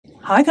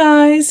Hi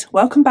guys,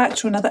 welcome back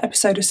to another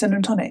episode of Sin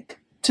and Tonic.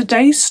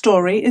 Today's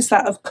story is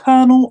that of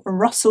Col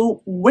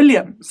Russell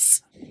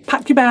Williams.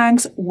 Pack your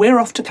bags, we're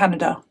off to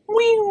Canada.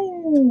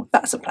 Whew,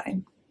 that's a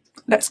plane.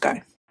 Let's go.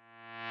 Sin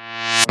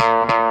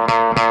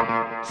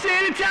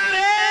and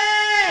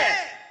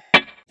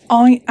Tonic!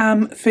 I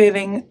am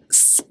feeling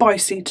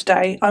spicy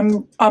today.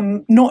 I'm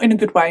not in a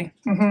good way.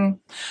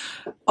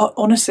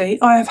 Honestly,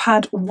 I have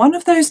had one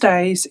of those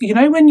days, you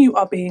know, when you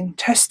are being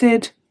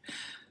tested.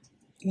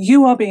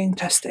 You are being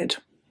tested.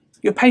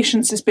 Your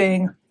patience is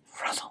being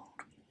frazzled.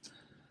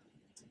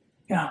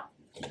 Yeah.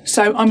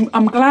 So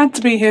I'm glad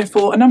to be here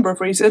for a number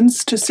of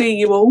reasons, to see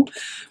you all,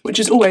 which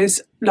is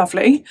always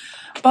lovely.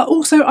 But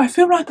also I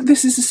feel like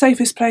this is the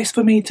safest place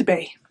for me to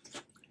be.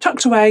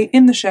 Tucked away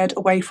in the shed,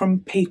 away from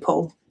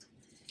people.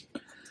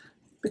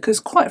 Because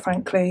quite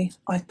frankly,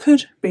 I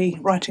could be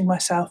writing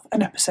myself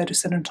an episode of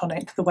Sin and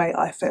Tonic the way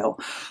I feel.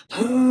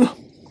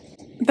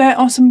 There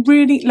are some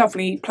really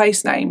lovely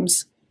place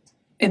names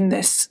in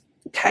this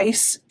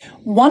case.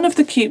 One of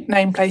the cute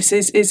name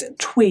places is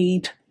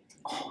Tweed.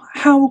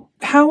 Oh,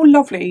 how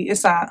lovely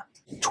is that?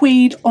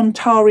 Tweed,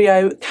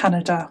 Ontario,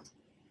 Canada.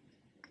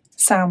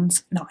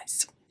 Sounds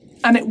nice.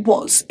 And it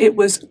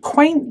was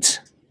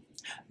quaint,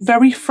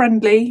 very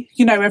friendly.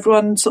 You know,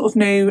 everyone sort of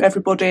knew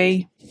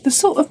everybody. The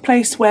sort of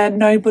place where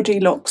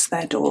nobody locks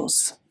their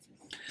doors.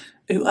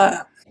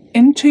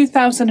 In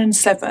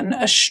 2007,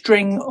 a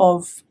string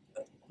of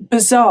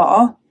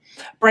bizarre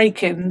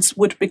break-ins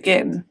would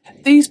begin.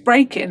 These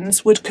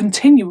break-ins would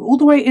continue all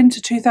the way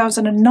into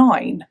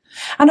 2009.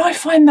 And I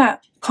find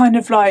that kind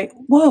of like,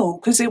 whoa,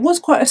 because it was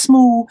quite a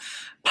small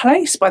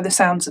place by the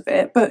sounds of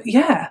it. But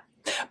yeah,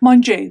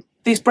 mind you,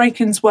 these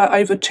break-ins were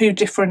over two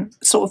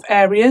different sort of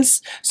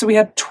areas. So we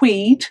had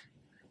Tweed,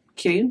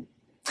 cute,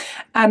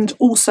 and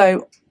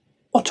also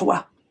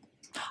Ottawa.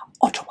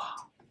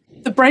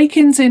 The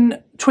break-ins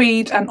in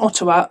Tweed and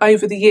Ottawa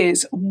over the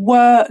years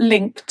were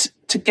linked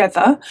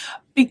together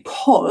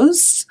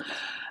because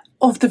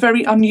of the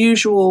very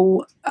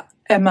unusual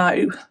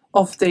MO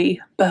of the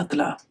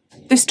burglar.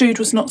 This dude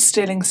was not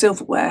stealing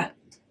silverware.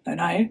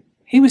 No,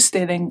 he was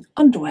stealing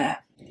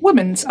underwear.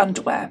 Women's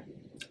underwear.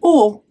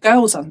 Or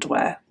girls'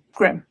 underwear.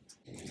 Grim.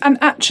 And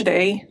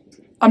actually,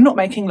 I'm not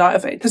making light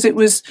of it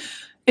because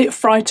it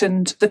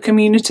frightened the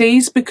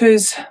communities,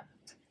 because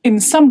in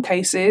some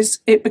cases,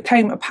 it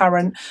became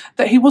apparent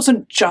that he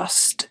wasn't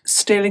just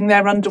stealing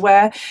their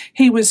underwear.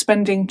 He was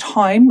spending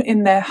time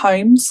in their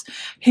homes.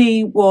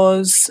 He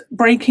was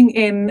breaking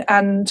in,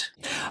 and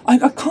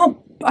I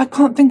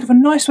can't think of a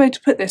nice way to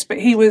put this, but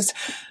he was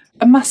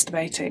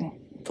masturbating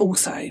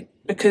also,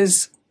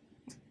 because,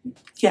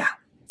 yeah,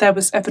 there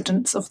was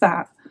evidence of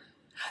that.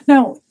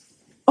 Now,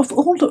 of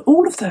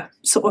all of the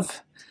sort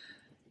of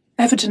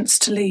evidence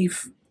to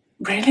leave,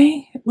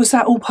 really? Was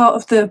that all part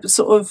of the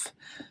sort of,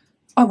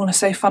 I want to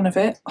say, fun of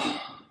it?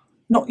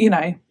 Not, you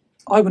know,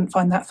 I wouldn't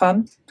find that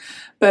fun,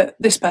 but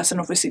this person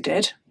obviously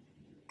did.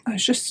 It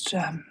was just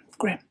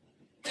grim.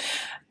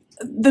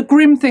 The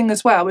grim thing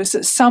as well is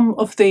that some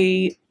of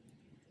the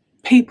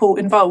people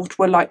involved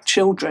were like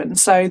children.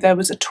 So there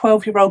was a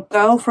 12-year-old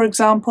girl, for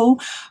example.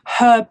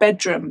 Her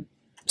bedroom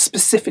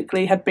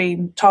specifically had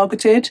been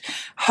targeted.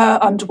 Her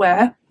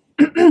underwear,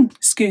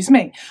 excuse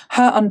me,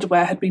 her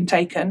underwear had been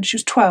taken. She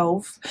was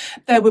 12.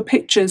 There were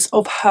pictures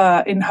of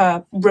her in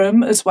her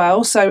room as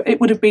well, so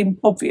it would have been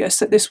obvious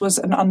that this was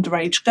an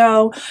underage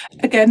girl.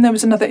 Again, there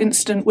was another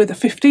incident with a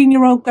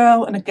 15-year-old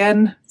girl, and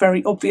again,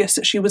 very obvious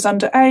that she was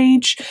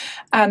underage,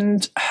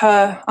 and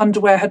her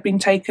underwear had been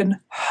taken.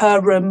 Her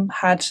room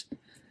had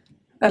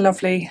a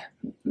lovely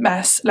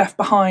mess left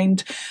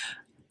behind.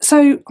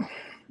 So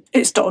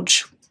it's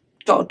dodge.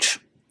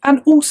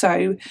 And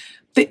also,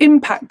 the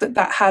impact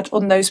that had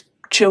on those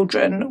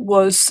children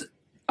was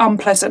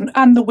unpleasant,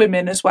 and the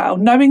women as well.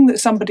 Knowing that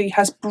somebody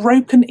has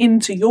broken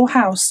into your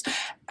house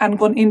and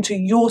gone into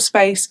your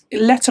space,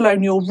 let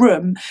alone your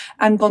room,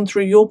 and gone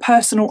through your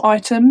personal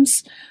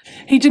items.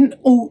 He didn't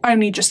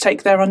only just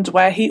take their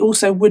underwear, he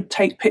also would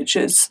take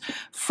pictures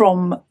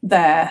from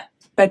their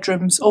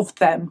bedrooms of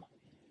them.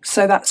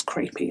 So that's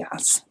creepy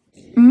as.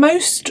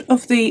 Most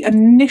of the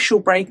initial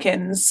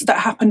break-ins that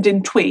happened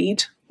in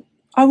Tweed,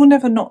 I will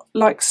never not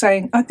like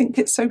saying, I think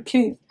it's so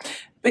cute.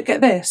 But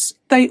get this,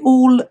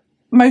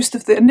 most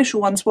of the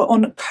initial ones were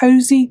on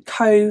Cosy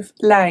Cove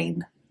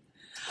Lane.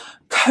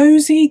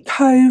 Cosy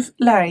Cove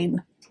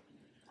Lane.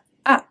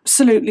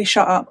 Absolutely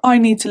shut up. I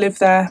need to live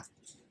there.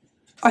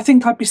 I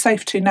think I'd be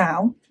safe to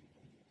now.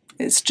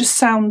 It just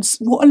sounds,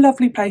 what a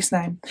lovely place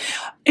name.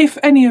 If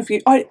any of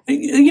you,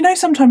 you know,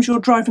 sometimes you're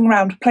driving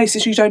around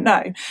places you don't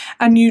know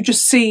and you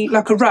just see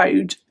like a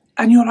road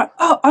and you're like,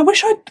 oh, I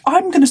wish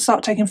I'm going to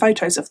start taking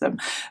photos of them,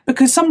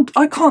 because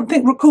I can't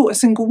recall a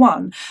single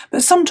one.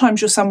 But sometimes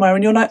you're somewhere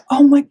and you're like,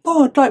 oh my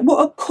God, like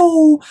what a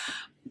cool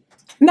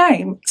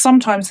name.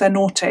 Sometimes they're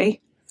naughty.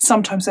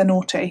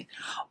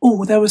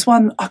 Oh, there was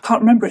one, I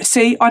can't remember it.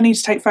 See, I need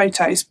to take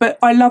photos, but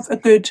I love a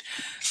good,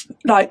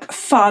 like,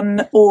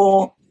 fun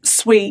or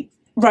sweet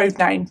road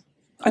name.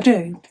 I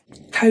do.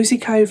 Cosy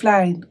Cove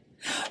Lane.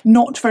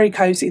 Not very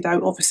cosy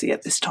though, obviously,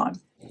 at this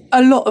time.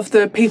 a lot of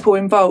the people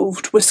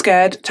involved were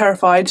scared,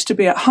 terrified to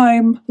be at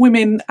home.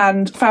 Women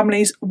and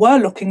families were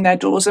locking their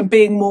doors and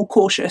being more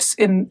cautious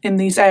in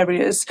these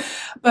areas.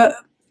 But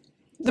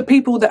the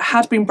people that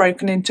had been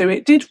broken into,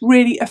 it did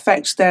really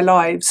affect their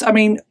lives. I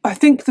mean, I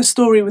think the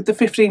story with the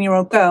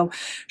 15-year-old girl,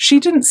 she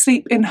didn't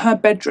sleep in her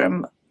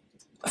bedroom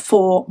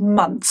for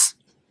months.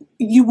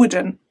 You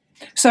wouldn't.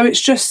 So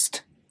it's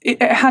just,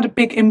 it had a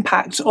big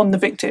impact on the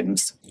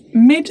victims.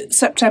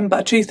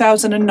 Mid-September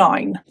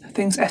 2009,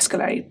 things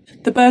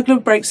escalate. The burglar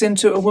breaks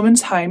into a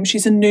woman's home.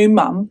 She's a new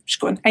mum. She's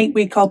got an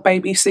 8-week-old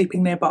baby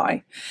sleeping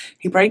nearby.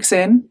 He breaks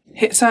in,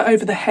 hits her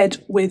over the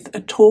head with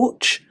a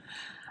torch,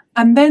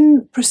 and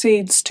then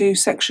proceeds to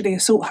sexually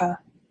assault her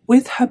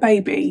with her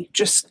baby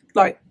just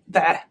like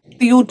there.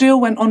 The ordeal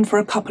went on for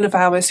a couple of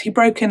hours. He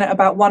broke in at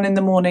about 1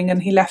 a.m.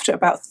 and he left at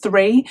about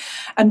 3.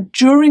 And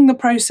during the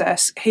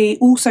process, he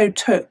also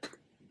took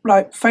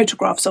like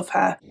photographs of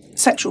her,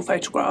 sexual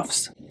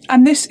photographs.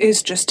 And this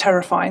is just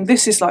terrifying.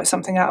 This is like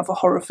something out of a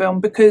horror film,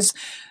 because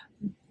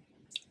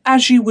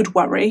as you would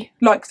worry,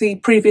 like the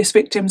previous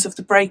victims of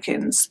the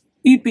break-ins,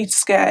 you'd be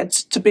scared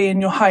to be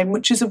in your home,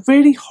 which is a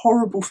really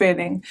horrible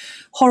feeling.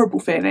 Horrible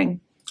feeling,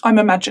 I'm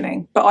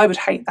imagining, but I would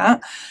hate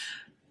that.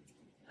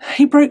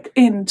 He broke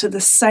into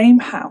the same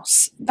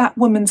house, that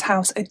woman's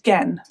house,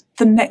 again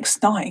the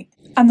next night.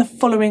 And the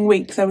following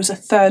week, there was a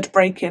third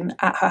break-in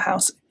at her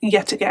house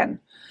yet again.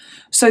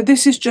 So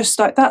this is just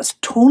like, that's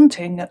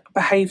taunting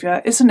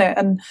behaviour, isn't it?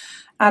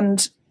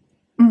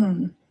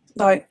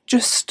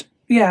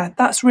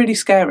 That's really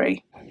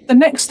scary. The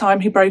next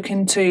time he broke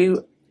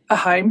into a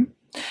home,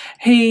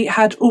 he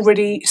had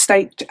already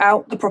staked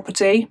out the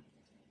property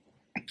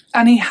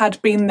and he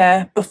had been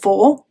there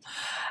before.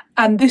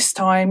 And this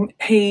time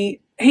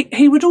he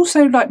would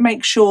also like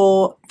make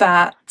sure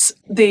that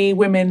the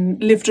women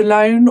lived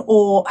alone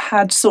or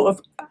had sort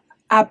of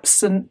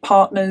absent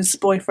partners,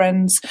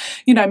 boyfriends,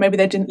 maybe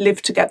they didn't live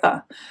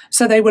together,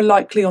 so they were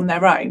likely on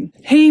their own.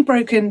 He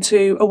broke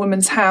into a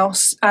woman's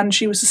house and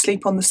she was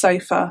asleep on the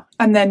sofa,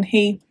 and then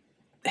he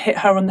hit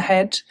her on the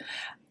head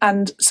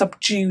and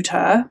subdued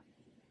her.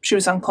 She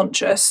was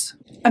unconscious.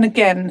 And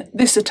again,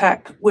 this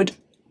attack would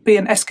be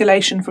an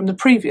escalation from the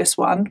previous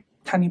one,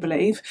 can you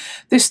believe?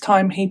 This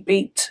time he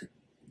beat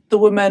the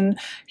woman,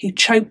 he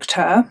choked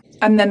her,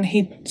 and then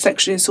he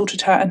sexually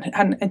assaulted her,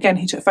 and again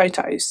he took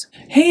photos.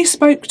 He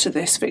spoke to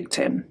this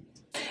victim,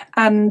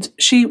 and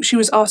she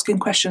was asking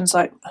questions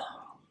like,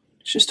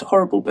 it's just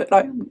horrible, but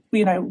like,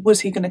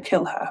 was he going to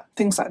kill her?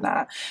 Things like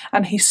that.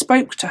 And he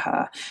spoke to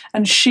her,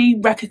 and she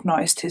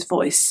recognised his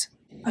voice.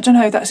 I don't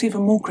know, that's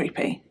even more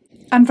creepy.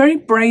 And very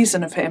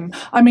brazen of him.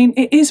 I mean,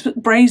 it is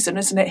brazen,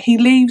 isn't it? He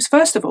leaves,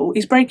 first of all,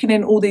 he's breaking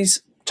in all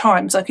these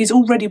times, like he's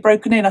already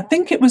broken in, I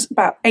think it was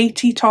about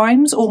 80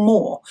 times or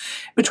more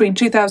between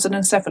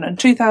 2007 and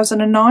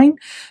 2009.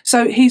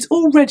 So he's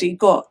already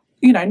got,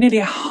 nearly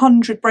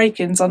 100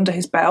 break-ins under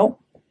his belt,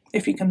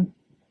 if you can,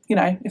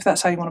 if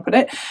that's how you want to put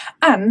it.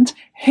 And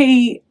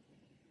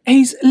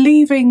he's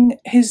leaving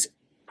his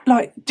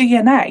like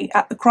DNA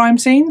at the crime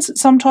scenes.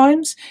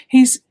 Sometimes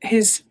his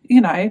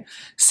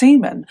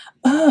semen.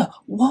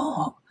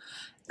 What?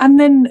 And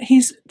then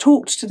he's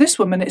talked to this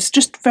woman. It's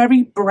just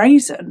very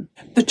brazen.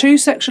 The 2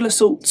 sexual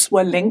assaults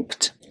were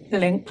linked.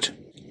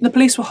 The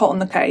police were hot on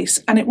the case,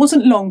 and it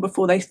wasn't long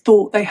before they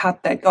thought they had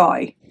their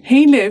guy.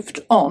 He lived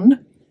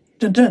on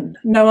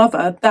no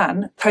other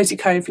than Cosy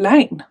Cove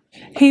Lane.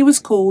 He was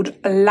called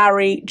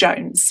Larry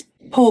Jones.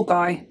 Poor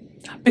guy,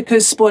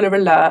 because spoiler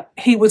alert,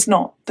 he was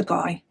not the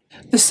guy.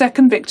 The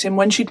second victim,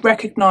 when she'd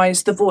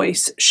recognised the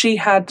voice, she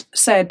had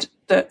said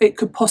that it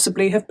could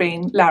possibly have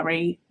been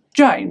Larry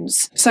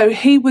Jones. So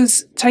he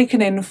was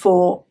taken in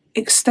for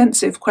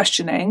extensive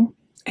questioning.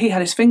 He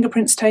had his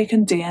fingerprints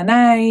taken,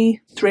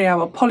 DNA,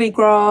 3-hour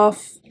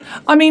polygraph.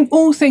 I mean,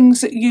 all things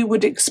that you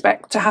would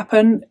expect to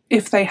happen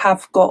if they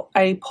have got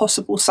a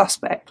possible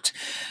suspect.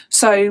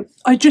 So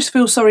I just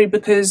feel sorry,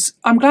 because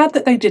I'm glad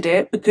that they did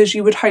it, because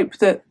you would hope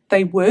that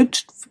they would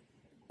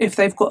if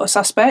they've got a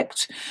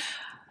suspect.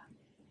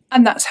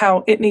 And that's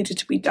how it needed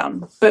to be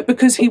done. But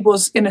because he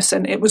was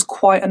innocent, it was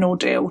quite an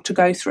ordeal to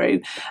go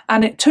through.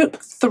 And it took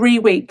 3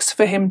 weeks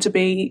for him to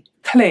be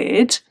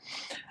cleared.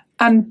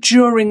 And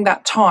during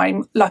that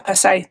time, like I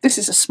say, this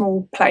is a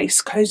small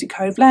place, Cosy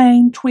Cove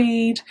Lane,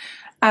 Tweed.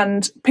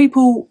 And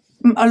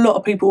a lot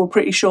of people were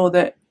pretty sure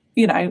that,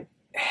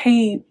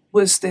 he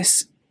was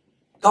this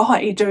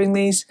guy doing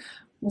these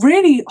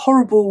really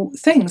horrible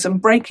things and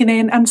breaking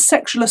in, and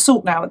sexual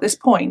assault now at this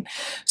point.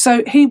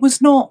 So he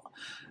was not,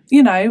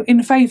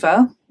 in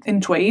favour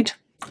in Tweed,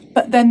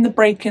 but then the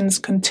break-ins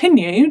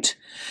continued.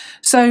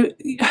 So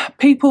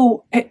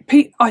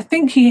I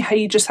think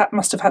he just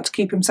must have had to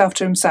keep himself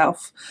to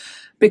himself,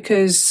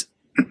 because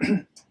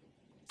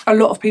a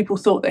lot of people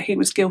thought that he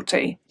was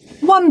guilty.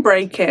 One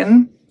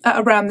break-in at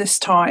around this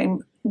time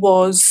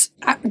was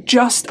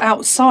just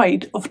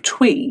outside of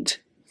Tweed.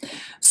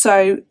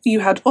 So you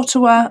had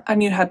Ottawa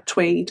and you had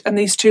Tweed, and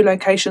these 2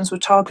 locations were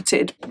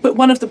targeted. But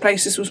one of the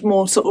places was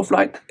more sort of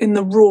like in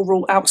the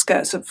rural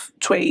outskirts of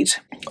Tweed,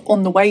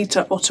 on the way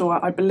to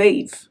Ottawa, I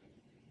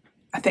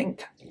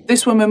think.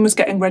 This woman was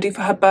getting ready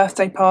for her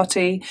birthday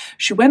party.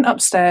 She went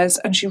upstairs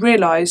and she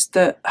realised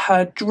that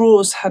her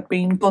drawers had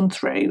been gone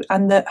through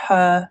and that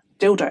her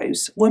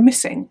dildos were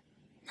missing.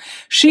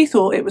 She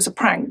thought it was a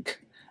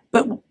prank,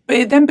 but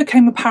it then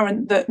became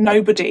apparent that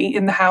nobody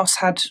in the house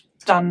had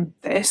done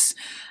this.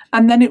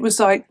 And then it was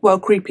like, well,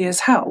 creepy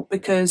as hell,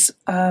 because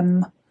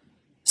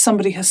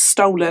somebody has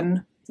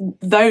stolen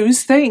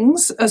those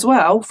things as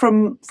well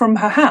from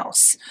her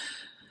house.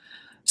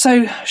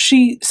 So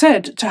she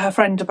said to her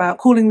friend about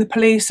calling the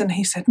police, and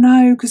he said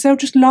no, because they'll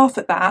just laugh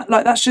at that.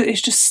 Like,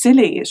 it's just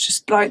silly. It's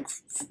just like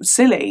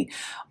silly.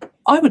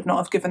 I would not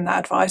have given that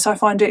advice. I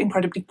find it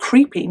incredibly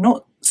creepy,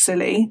 not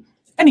silly.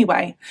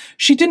 Anyway,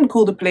 she didn't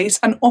call the police,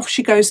 and off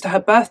she goes to her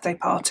birthday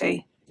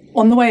party.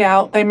 On the way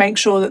out, they make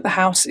sure that the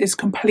house is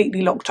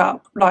completely locked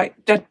up,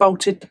 like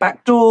deadbolted the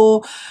back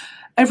door.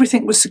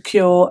 Everything was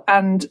secure,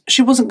 and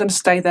she wasn't going to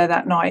stay there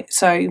that night,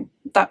 so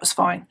that was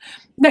fine.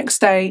 Next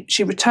day,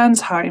 she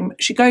returns home.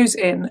 She goes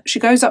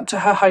up to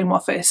her home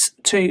office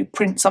to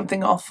print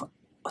something off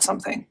or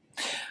something,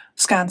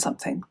 scan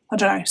something, I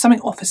don't know, something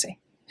officey.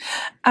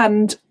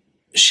 And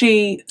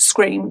she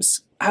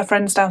screams. Her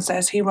friend's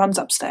downstairs, he runs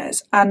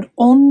upstairs, and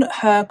on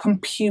her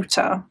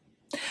computer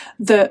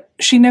that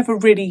she never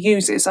really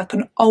uses, like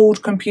an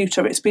old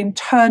computer, it's been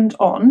turned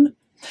on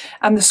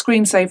and the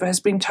screensaver has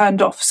been turned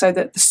off so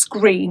that the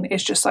screen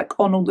is just like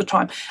on all the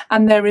time,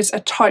 and there is a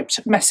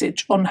typed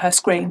message on her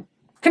screen.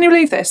 Can you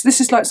believe this?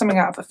 This is like something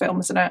out of a film,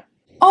 isn't it?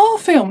 Are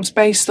films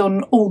based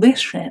on all this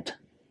shit?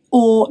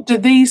 Or do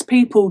these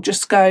people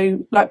just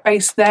go, like,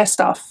 base their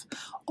stuff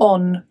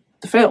on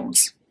the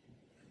films?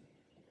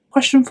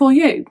 Question for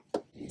you.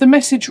 The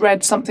message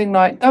read something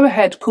like, go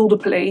ahead, call the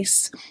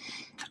police.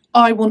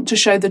 I want to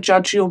show the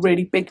judge your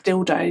really big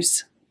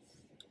dildos.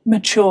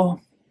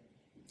 Mature.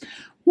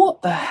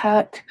 What the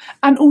heck?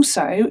 And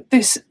also,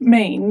 this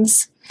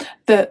means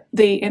that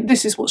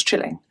this is what's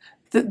chilling,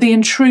 that the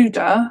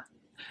intruder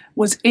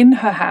was in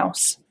her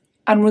house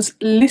and was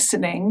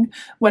listening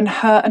when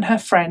her and her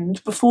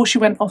friend, before she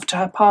went off to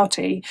her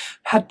party,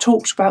 had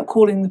talked about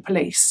calling the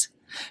police.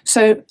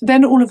 So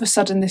then all of a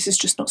sudden, this is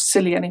just not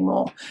silly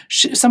anymore.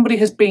 Somebody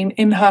has been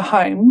in her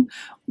home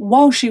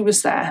while she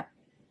was there.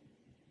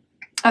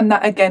 And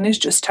that again is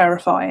just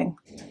terrifying.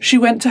 She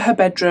went to her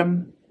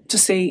bedroom to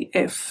see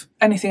if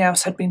anything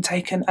else had been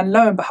taken, and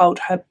lo and behold,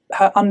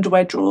 her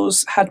underwear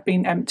drawers had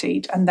been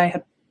emptied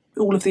and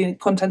all of the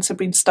contents had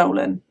been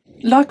stolen.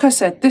 Like I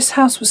said, this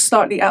house was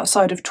slightly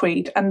outside of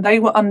Tweed and they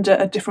were under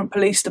a different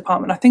police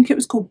department. I think it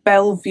was called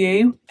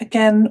Bellevue.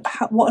 Again,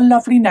 what a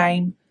lovely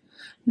name.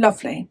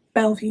 Lovely.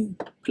 Bellevue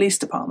Police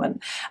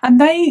Department. And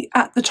they,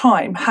 at the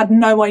time, had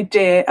no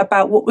idea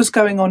about what was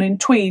going on in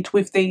Tweed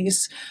with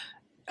these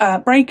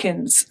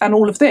break-ins and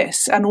all of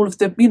this and all of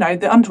the,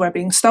 the underwear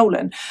being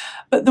stolen.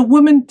 But the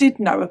woman did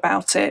know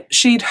about it.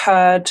 She'd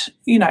heard,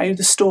 the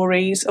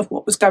stories of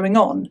what was going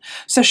on.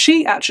 So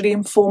she actually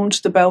informed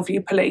the Bellevue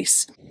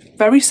police.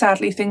 Very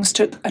sadly, things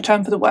took a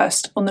turn for the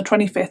worst on the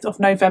 25th of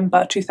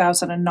November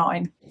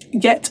 2009.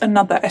 Yet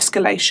another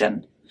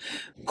escalation.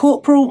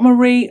 Corporal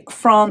Marie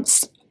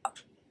France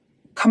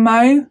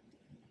Comeau,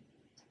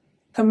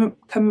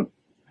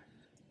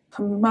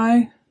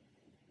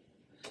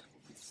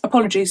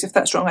 apologies if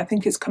that's wrong, I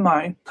think it's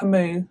Comeau,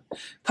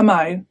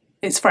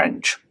 it's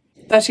French,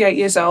 38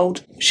 years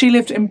old. She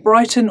lived in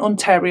Brighton,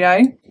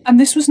 Ontario, and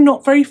this was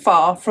not very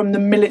far from the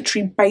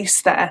military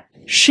base there.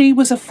 She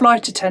was a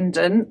flight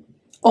attendant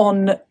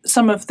on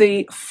some of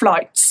the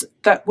flights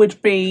that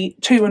would be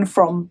to and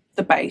from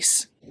the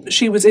base.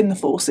 She was in the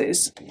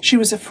forces. She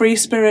was a free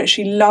spirit.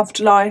 She loved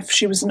life.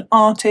 She was an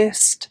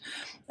artist.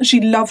 She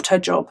loved her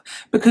job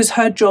because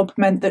her job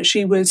meant that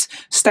she was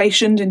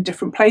stationed in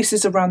different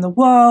places around the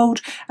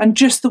world. And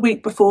just the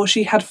week before,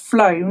 she had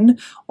flown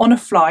on a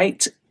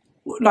flight,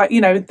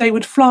 they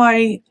would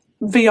fly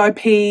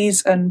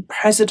VIPs and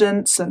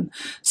presidents and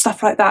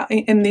stuff like that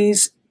in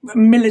these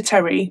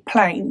military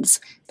planes.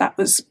 That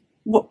was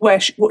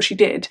what she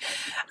did.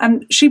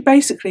 And she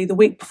basically the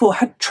week before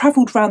had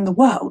travelled around the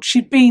world.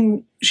 She'd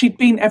been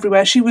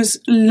everywhere. She was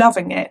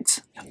loving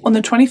it. On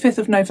the 25th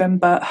of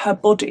November, her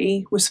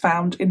body was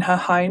found in her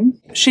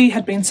home. She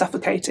had been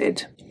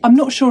suffocated. I'm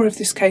not sure if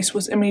this case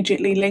was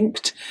immediately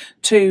linked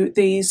to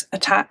these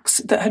attacks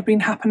that had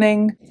been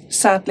happening.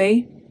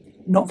 Sadly,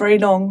 not very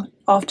long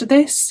after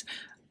this,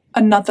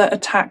 another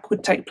attack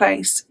would take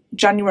place,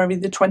 January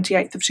the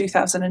 28th of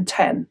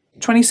 2010.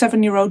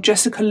 27-year-old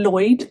Jessica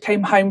Lloyd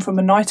came home from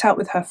a night out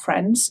with her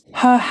friends.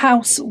 Her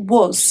house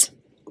was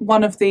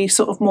one of the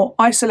sort of more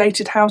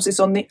isolated houses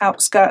on the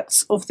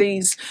outskirts of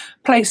these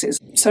places.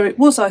 So it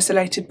was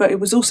isolated, but it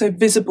was also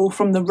visible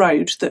from the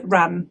road that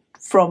ran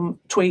from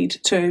Tweed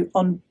to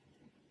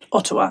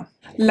Ottawa.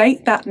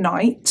 Late that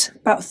night,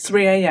 about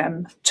 3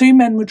 a.m, two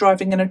men were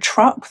driving in a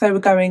truck. They were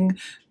going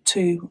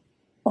to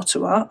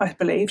Ottawa, I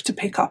believe, to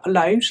pick up a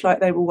load, like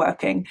they were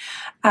working.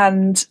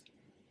 And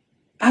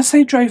as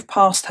they drove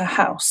past her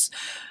house,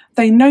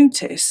 they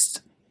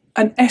noticed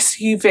an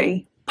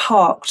SUV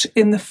parked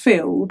in the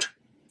field,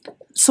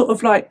 sort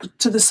of like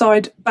to the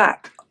side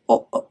back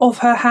of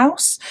her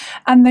house,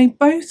 and they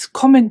both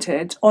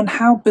commented on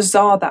how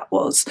bizarre that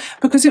was,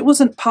 because it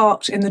wasn't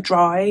parked in the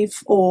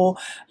drive or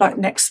like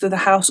next to the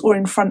house or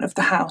in front of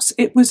the house.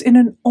 It was in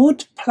an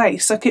odd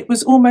place, like it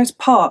was almost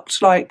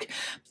parked, like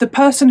the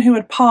person who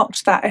had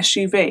parked that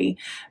SUV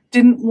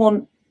didn't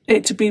want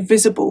it to be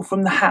visible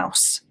from the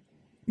house,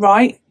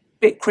 right?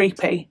 Bit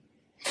creepy.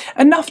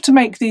 Enough to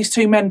make these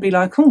two men be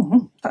like,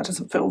 oh, that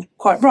doesn't feel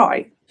quite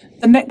right.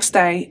 The next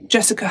day,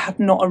 Jessica had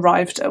not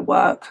arrived at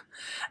work,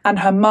 and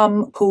her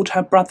mum called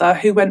her brother,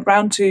 who went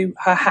round to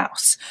her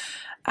house,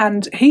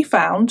 and he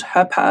found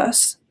her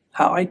purse,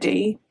 her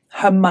ID,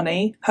 her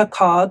money, her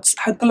cards,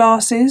 her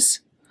glasses,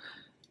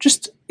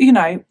 just, you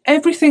know,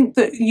 everything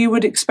that you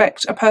would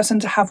expect a person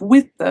to have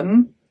with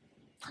them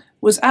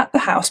was at the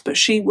house, but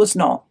she was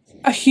not.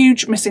 A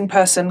huge missing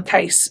person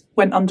case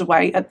went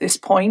underway at this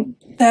point.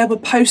 There were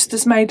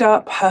posters made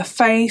up, her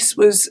face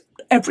was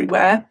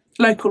everywhere.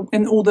 Local,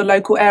 in all the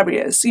local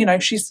areas, you know,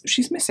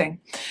 she's missing.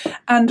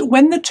 And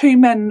when the two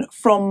men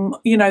from,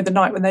 you know, the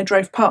night when they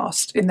drove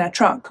past in their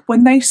truck,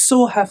 when they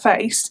saw her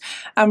face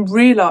and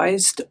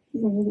realised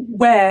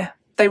where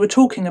they were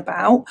talking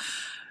about,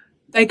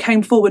 they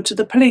came forward to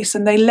the police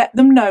and they let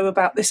them know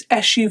about this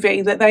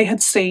SUV that they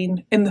had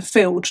seen in the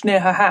field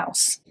near her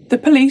house. The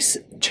police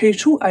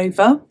tootle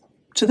over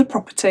to the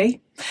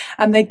property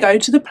and they go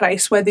to the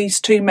place where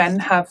these two men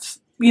have,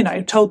 you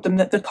know, told them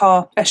that the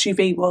car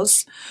SUV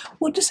was.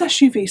 What does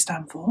SUV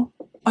stand for?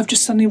 I've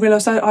just suddenly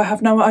realised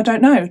I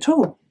don't know at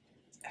all.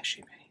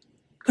 SUV.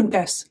 Couldn't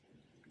guess.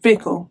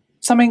 Vehicle.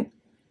 Something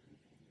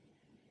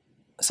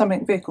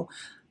vehicle.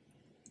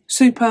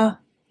 Super,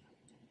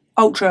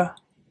 ultra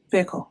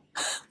vehicle.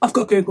 I've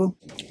got Google.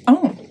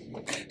 Oh.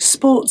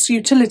 Sports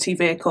utility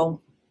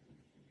vehicle.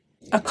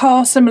 A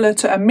car similar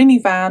to a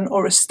minivan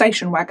or a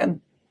station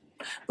wagon,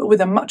 but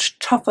with a much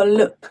tougher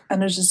look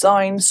and a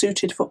design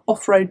suited for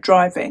off-road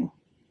driving.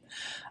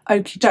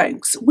 Okie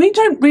dokes. We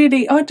don't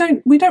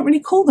really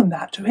call them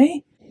that, do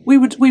we? We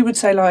would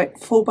say like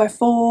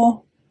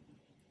 4x4,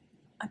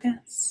 I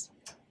guess.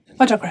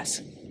 I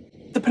digress.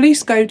 The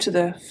police go to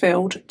the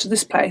field, to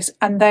this place,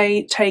 and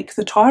they take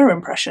the tyre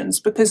impressions,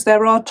 because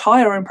there are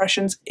tyre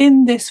impressions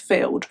in this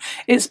field.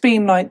 It's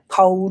been like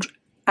cold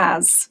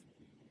as,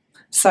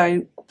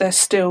 so there's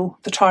still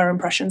the tyre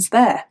impressions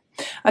there.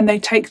 And they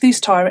take these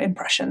tyre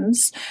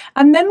impressions,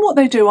 and then what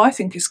they do, I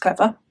think, is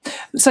clever.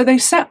 So they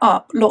set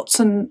up lots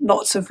and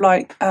lots of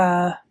like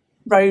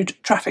road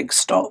traffic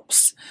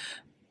stops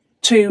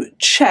to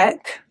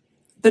check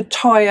the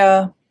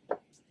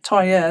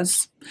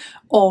tyres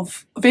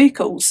of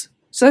vehicles.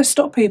 So they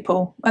stop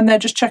people and they're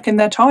just checking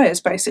their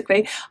tyres,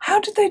 basically. How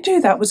did they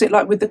do that? Was it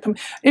like with the...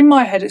 In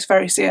my head, it's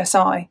very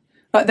CSI.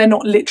 Like they're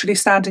not literally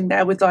standing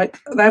there with like...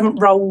 They haven't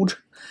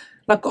rolled...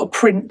 like got a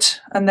print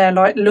and they're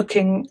like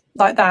looking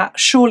like that.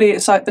 Surely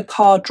it's like the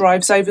car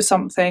drives over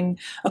something,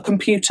 a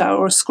computer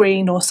or a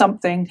screen or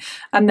something,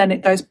 and then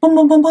it goes boom,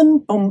 boom, boom, boom,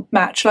 boom,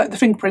 match, like the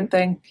fingerprint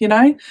thing, you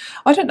know?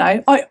 I don't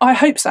know. I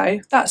hope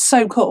so. That's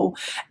so cool.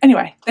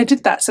 Anyway, they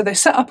did that. So they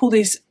set up all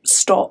these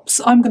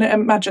stops. I'm going to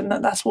imagine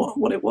that that's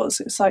what it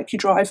was. It's like you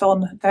drive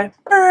on, go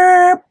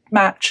burp,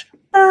 match,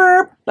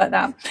 burp, like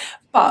that.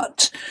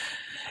 But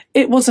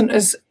it wasn't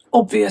as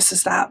obvious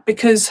as that,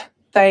 because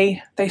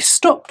they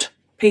stopped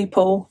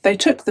people, they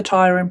took the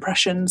tyre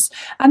impressions,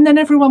 and then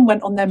everyone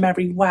went on their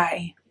merry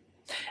way.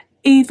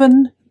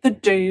 Even the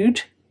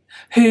dude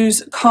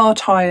whose car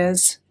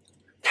tyres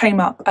came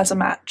up as a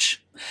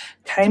match.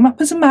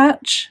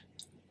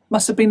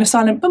 Must have been a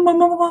silent boom, boom,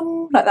 boom,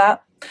 boom, like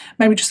that.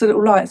 Maybe just a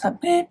little light. It's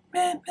like, beep,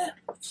 beep,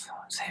 beep.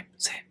 Zip.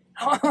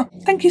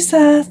 Thank you,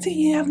 sir. See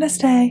you. Have a nice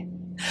day.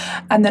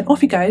 And then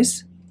off he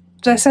goes.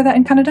 Did I say that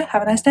in Canada?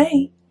 Have a nice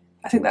day.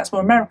 I think that's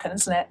more American,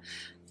 isn't it?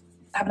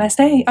 Have a nice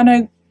day. I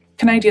know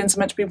Canadians are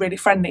meant to be really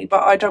friendly,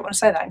 but I don't want to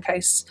say that in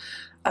case,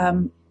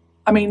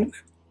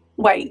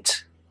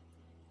 wait,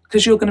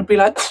 because you're going to be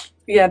like,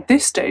 yeah,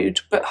 this dude,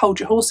 but hold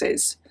your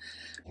horses.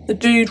 The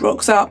dude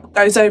rocks up,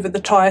 goes over the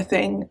tyre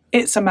thing,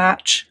 it's a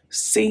match,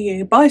 see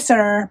you, bye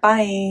sir,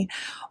 bye.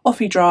 Off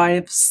he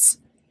drives,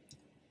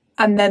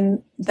 and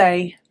then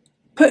they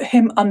put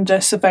him under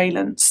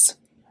surveillance,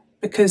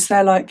 because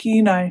they're like,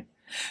 you know,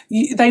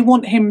 they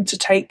want him to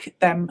take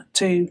them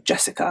to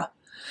Jessica.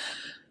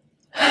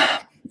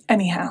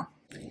 Anyhow,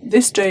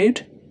 this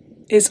dude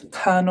is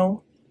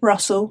Colonel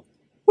Russell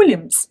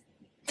Williams.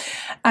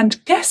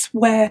 And guess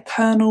where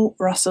Colonel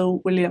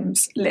Russell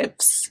Williams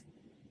lives?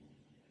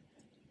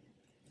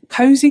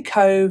 Cosy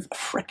Cove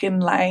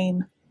frickin'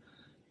 Lane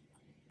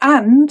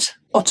and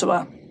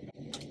Ottawa.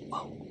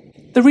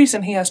 The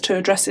reason he has two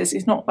addresses,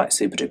 he's not like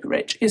super duper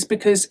rich, is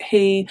because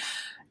he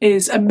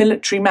is a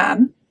military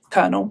man,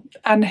 colonel,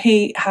 and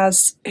he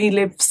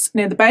lives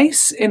near the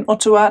base in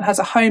Ottawa and has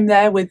a home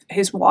there with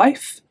his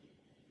wife.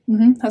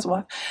 Has a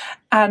wife,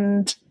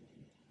 and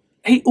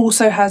he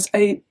also has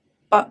a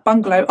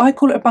bungalow. I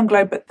call it a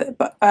bungalow,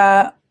 but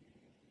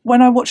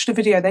when I watched a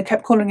video, they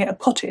kept calling it a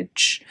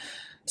cottage.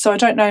 So I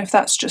don't know if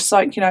that's just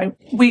like, you know,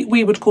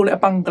 we would call it a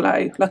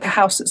bungalow, like a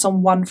house that's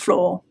on one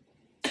floor,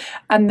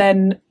 and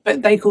then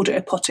but they called it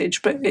a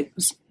cottage, but it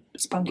was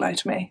It's bungalow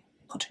to me.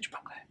 Cottage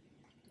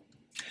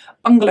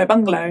bungalow.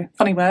 Bungalow.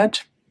 Funny word.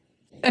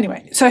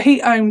 Anyway, so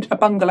he owned a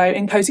bungalow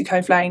in Cosy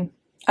Cove Lane,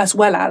 as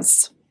well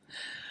as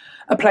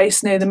a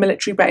place near the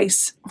military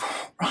base,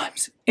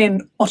 rhymes,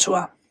 in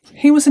Ottawa.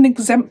 He was an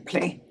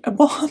exemplary.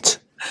 What?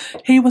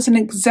 He was an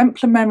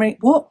exemplary.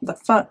 What the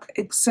fuck?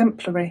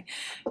 Exemplary.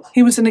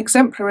 He was an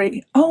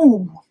exemplary.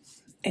 Oh,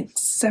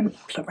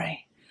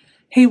 exemplary.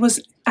 He was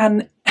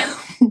an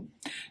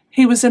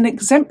he was an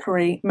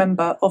exemplary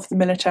member of the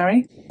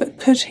military, but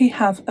could he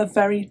have a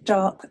very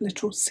dark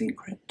little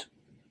secret?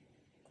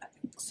 I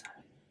think so.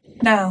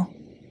 Now,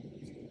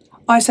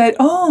 I said,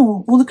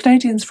 oh, all the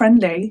Canadians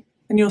friendly,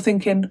 and you're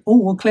thinking, oh,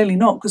 well, clearly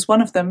not, because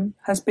one of them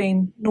has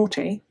been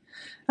naughty.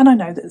 And I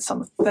know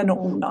that they're not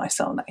all nice,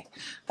 are they?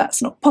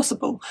 That's not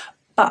possible.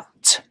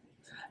 But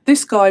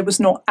this guy was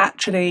not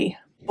actually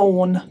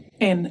born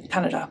in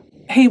Canada.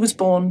 He was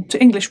born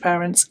to English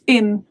parents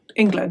in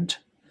England.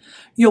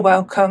 You're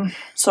welcome.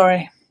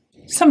 Sorry.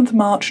 7th of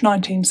March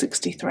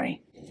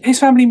 1963. His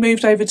family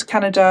moved over to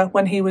Canada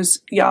when he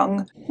was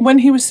young. When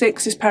he was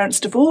 6, his parents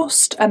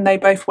divorced and they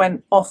both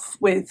went off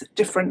with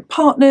different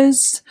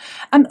partners.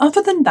 And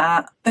other than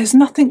that, there's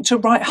nothing to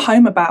write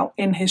home about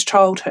in his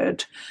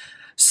childhood.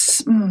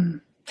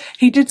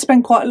 He did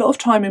spend quite a lot of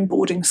time in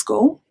boarding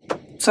school,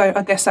 so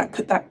I guess that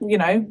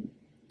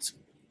it's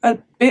a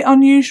bit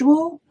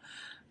unusual,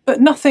 but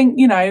nothing,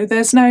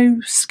 there's no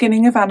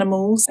skinning of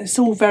animals. It's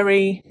all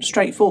very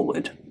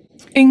straightforward.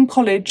 In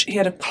college, he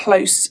had a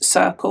close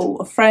circle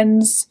of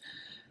friends,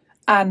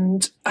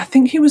 and I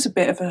think he was a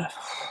bit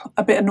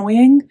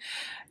annoying.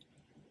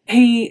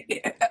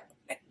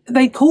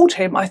 They called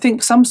him, I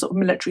think, some sort of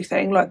military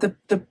thing, like the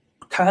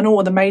colonel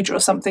or the major or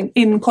something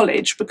in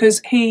college,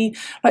 because he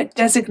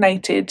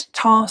designated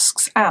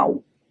tasks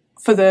out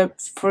for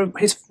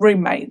his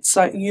roommates,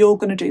 like, you're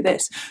going to do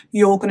this,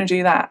 you're going to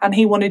do that, and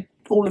he wanted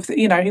all of the,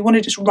 he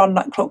wanted it to run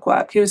like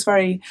clockwork. He was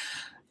very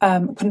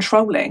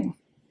controlling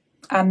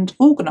and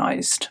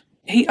organised.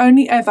 He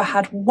only ever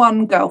had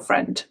one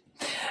girlfriend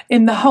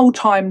in the whole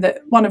time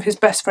that one of his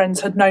best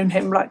friends had known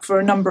him, for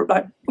a number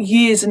of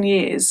years and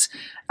years,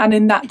 and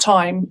in that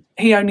time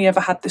he only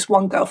ever had this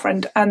one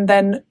girlfriend, and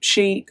then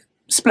she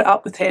split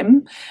up with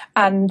him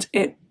and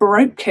it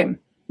broke him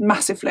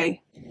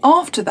massively.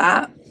 After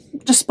that,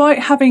 despite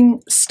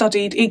having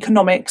studied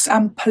economics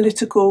and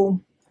political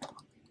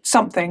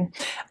something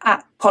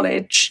at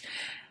college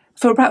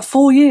for about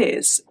 4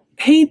 years,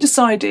 he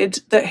decided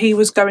that he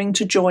was going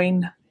to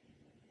join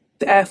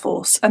the Air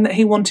Force and that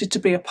he wanted to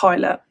be a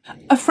pilot.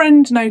 A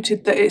friend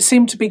noted that it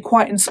seemed to be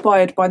quite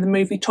inspired by the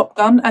movie Top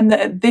Gun, and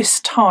that at this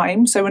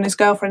time, so when his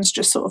girlfriend's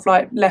just sort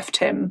of left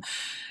him,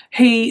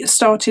 he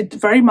started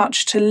very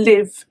much to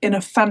live in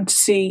a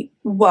fantasy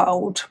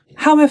world.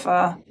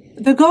 However,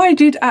 the guy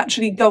did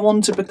actually go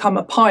on to become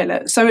a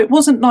pilot, so it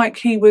wasn't like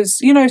he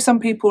was, some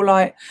people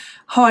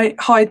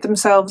hide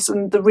themselves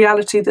and the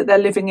reality that they're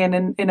living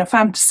in a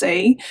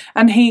fantasy,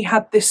 and he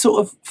had this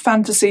sort of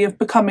fantasy of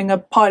becoming a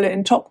pilot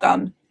in Top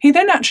Gun. He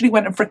then actually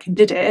went and fricking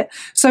did it,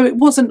 so it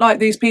wasn't like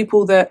these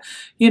people that,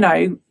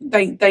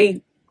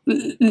 they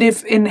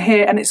live in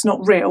here and it's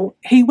not real.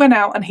 He went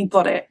out and he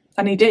got it,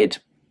 and he did.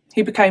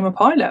 He became a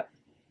pilot.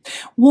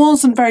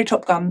 Wasn't very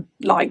Top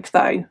Gun-like,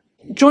 though.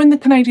 Joined the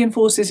Canadian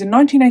Forces in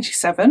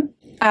 1987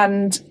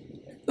 and,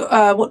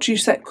 how do you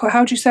say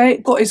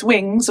it? Got his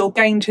wings, or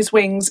gained his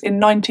wings, in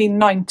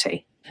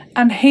 1990.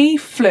 And he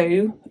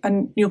flew,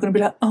 and you're going to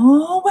be like,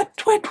 oh, wet.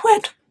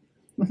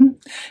 Mm-hmm.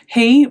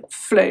 He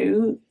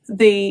flew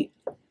the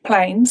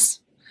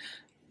planes,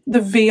 the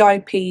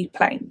VIP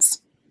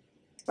planes,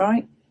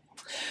 right?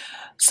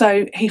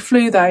 So he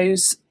flew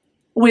those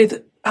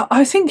with,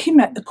 I think he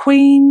met the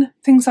Queen,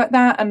 things like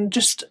that, and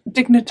just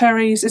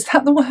dignitaries. Is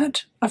that the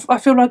word? I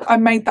feel like I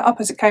made that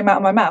up as it came out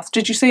of my mouth.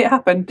 Did you see it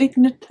happen?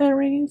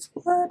 Dignitaries,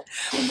 word?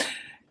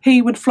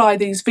 He would fly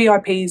these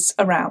VIPs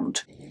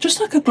around, just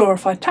like a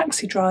glorified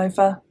taxi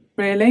driver,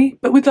 really,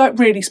 but with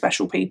really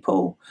special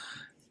people.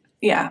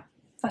 Yeah,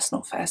 that's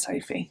not fair,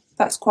 Sophie.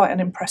 That's quite an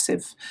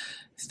impressive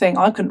thing.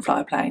 I couldn't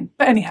fly a plane.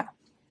 But anyhow,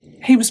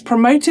 he was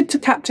promoted to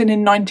captain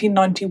in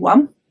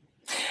 1991.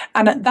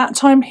 And at that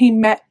time he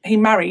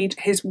married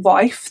his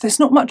wife. There's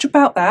not much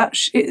about that.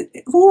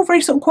 It's all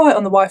very sort of quiet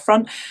on the wife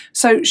front.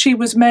 So she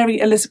was Mary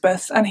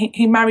Elizabeth, and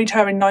he married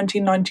her in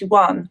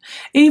 1991.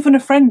 Even a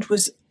friend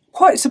was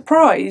quite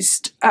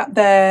surprised at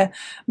their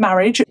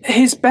marriage.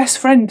 His best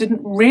friend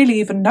didn't really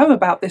even know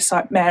about this,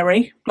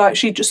 Mary.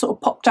 She just sort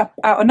of popped up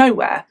out of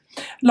nowhere.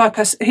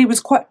 He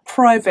was quite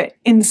private,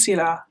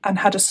 insular, and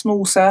had a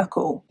small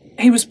circle.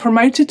 He was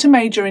promoted to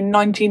Major in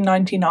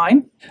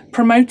 1999,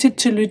 promoted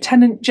to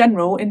Lieutenant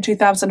General in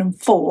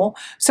 2004,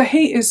 so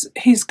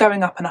he's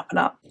going up and up and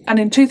up. And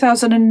in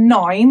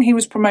 2009, he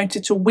was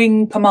promoted to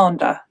Wing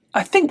Commander.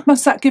 I think,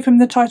 must that give him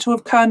the title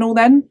of Colonel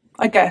then?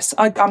 I guess.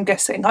 I'm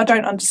guessing. I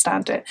don't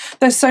understand it.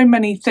 There's so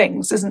many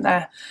things, isn't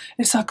there?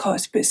 It's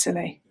it's a bit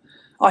silly,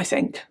 I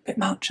think. A bit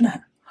much, isn't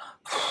it?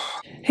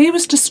 He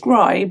was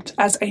described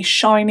as a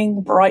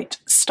shining bright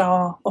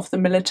star of the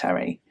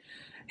military.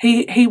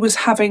 He was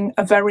having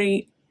a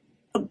very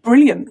a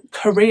brilliant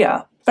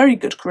career, very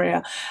good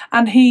career,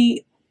 and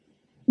he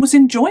was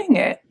enjoying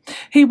it.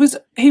 He was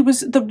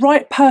the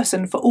right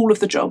person for all of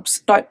the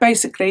jobs. Like,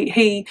 basically,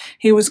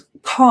 he was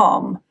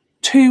calm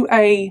to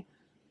a,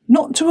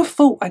 not to a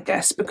fault, I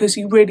guess, because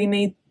you really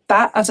need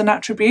that as an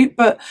attribute,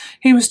 but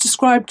he was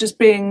described as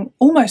being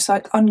almost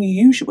like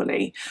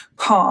unusually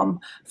calm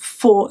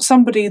for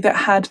somebody that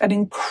had an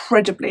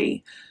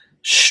incredibly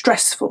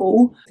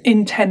stressful,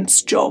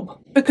 intense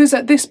job. Because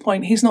at this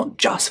point, he's not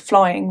just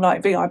flying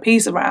like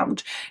VIPs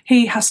around.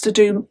 He has to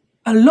do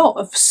a lot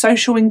of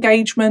social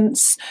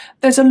engagements.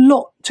 There's a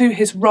lot to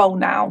his role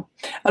now.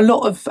 A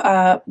lot of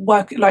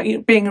work,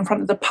 like being in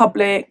front of the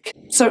public.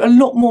 So a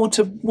lot more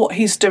to what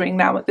he's doing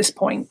now at this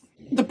point.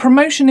 The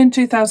promotion in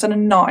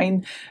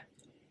 2009,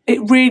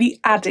 it really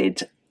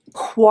added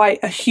quite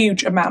a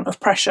huge amount of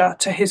pressure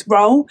to his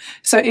role.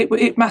 So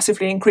it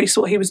massively increased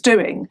what he was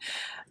doing.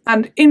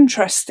 And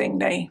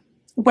interestingly,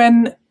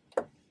 when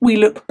we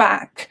look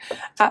back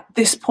at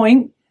this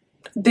point,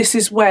 this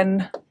is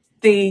when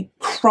the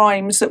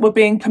crimes that were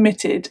being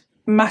committed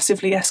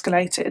massively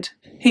escalated.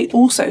 He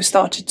also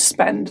started to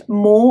spend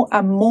more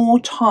and more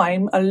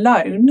time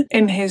alone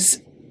in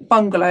his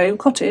bungalow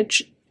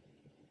cottage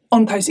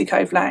on Cosy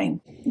Cove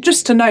Lane.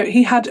 Just to note,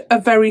 he had a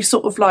very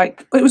sort of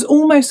like, it was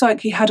almost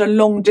like he had a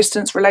long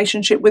distance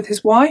relationship with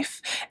his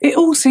wife. It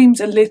all seems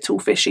a little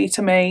fishy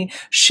to me.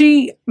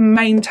 She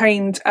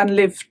maintained and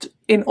lived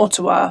in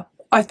Ottawa,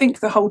 I think,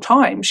 the whole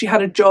time. She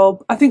had a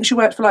job. I think she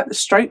worked for like the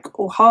Stroke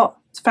or Heart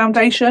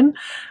Foundation.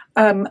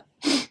 And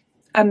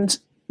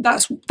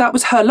that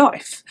was her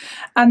life.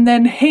 And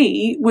then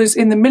he was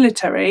in the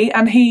military,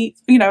 and he,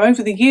 you know,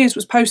 over the years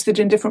was posted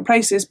in different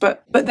places,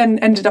 but then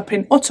ended up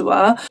in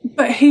Ottawa.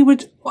 But he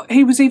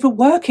was either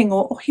working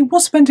or he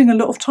was spending a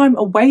lot of time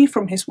away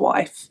from his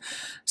wife.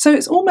 So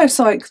it's almost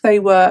like they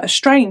were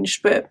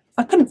estranged, but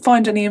I couldn't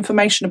find any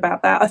information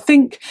about that. I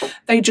think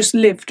they just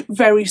lived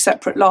very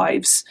separate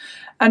lives,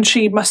 and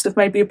she must have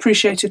maybe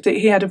appreciated that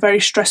he had a very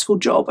stressful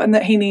job and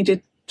that he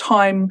needed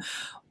time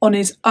on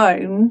his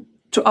own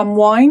to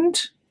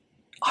unwind.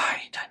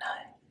 I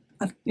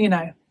don't know. You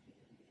know,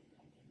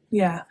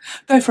 yeah.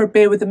 Go for a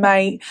beer with a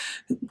mate,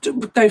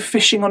 go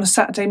fishing on a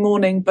Saturday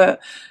morning, but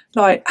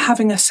like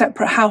having a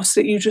separate house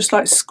that you just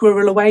like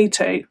squirrel away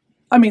to.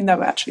 I mean,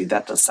 no, actually,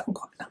 that does sound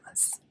quite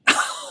nice.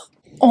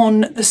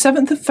 On the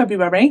 7th of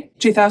February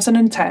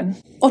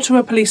 2010,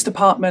 Ottawa Police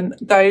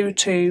Department go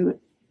to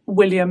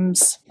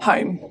Williams'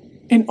 home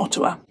in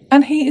Ottawa,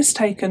 and he is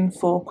taken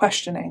for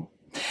questioning.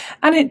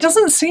 And it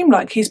doesn't seem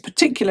like he's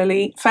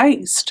particularly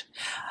fazed.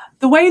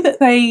 The way that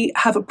they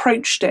have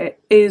approached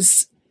it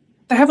is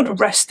they haven't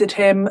arrested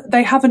him.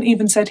 They haven't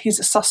even said he's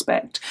a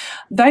suspect.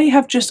 They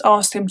have just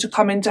asked him to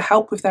come in to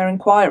help with their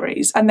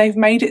inquiries, and they've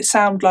made it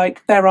sound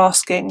like they're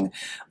asking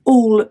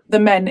all the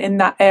men in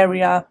that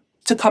area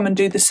to come and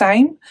do the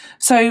same.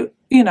 So,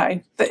 you know,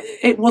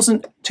 it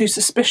wasn't too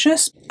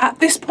suspicious. At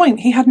this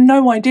point, he had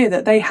no idea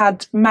that they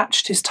had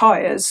matched his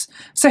tyres.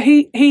 So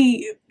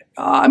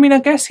I mean, I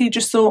guess he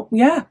just thought,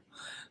 yeah,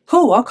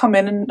 cool, I'll come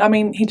in. And I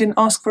mean, he didn't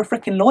ask for a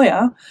freaking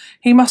lawyer.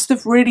 He must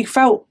have really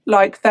felt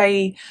like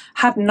they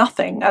had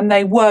nothing and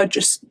they were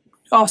just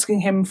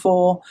asking him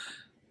for,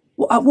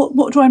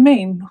 what do I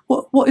mean?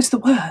 What is the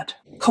word?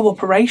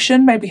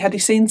 Cooperation? Maybe had he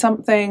seen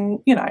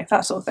something? You know,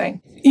 that sort of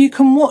thing. You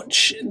can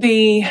watch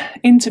the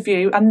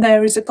interview, and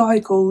there is a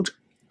guy called,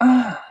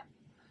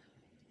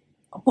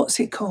 what's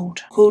he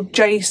called? Called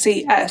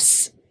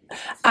JCS.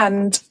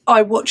 And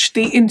I watched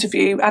the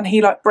interview, and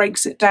he like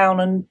breaks it down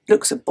and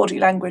looks at body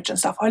language and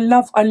stuff. I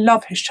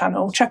love his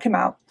channel. Check him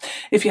out.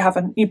 If you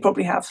haven't, you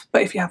probably have,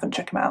 but if you haven't,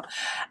 check him out.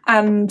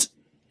 And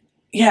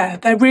yeah,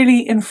 they're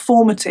really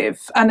informative,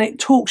 and it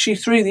talks you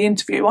through the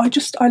interview.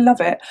 I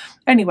love it.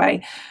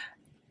 Anyway,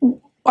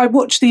 I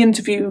watched the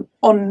interview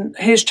on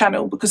his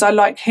channel because I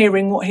like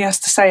hearing what he has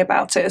to say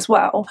about it as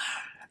well.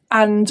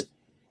 And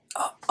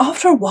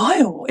after a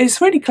while, it's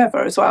really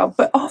clever as well,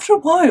 but after a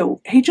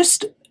while, he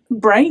just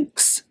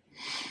breaks.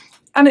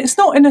 And it's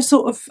not in a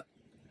sort of,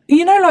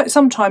 you know, like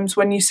sometimes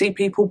when you see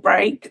people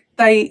break,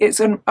 it's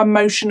an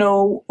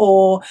emotional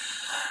or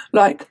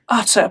like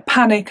utter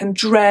panic and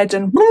dread,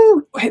 and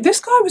woo, this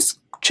guy was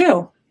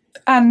chill.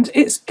 And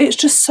it's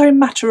just so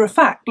matter of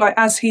fact, like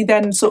as he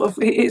then sort of,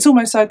 it's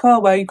almost like, oh,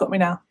 well, you got me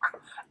now.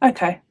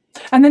 Okay.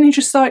 And then he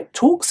just like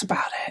talks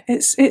about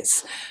it.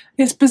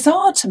 It's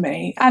bizarre to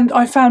me. And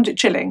I found it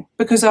chilling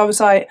because I was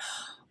like,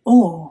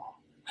 oh.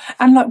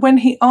 And like when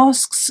he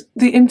asks,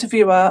 the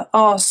interviewer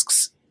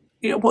asks,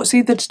 you know, what's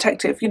he, the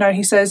detective, you know,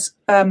 he says,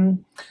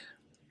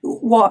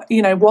 what,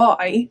 you know,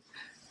 why?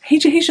 He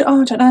should,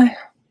 oh, I don't know.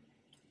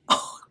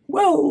 Oh,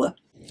 well,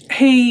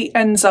 he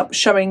ends up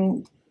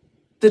showing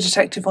the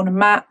detective on a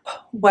map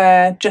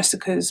where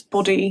Jessica's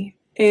body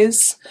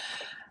is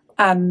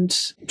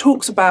and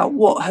talks about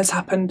what has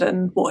happened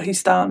and what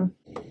he's done.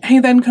 He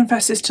then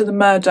confesses to the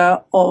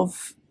murder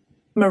of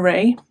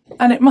Marie,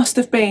 and it must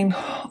have been,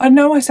 I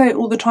know I say it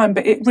all the time,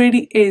 but it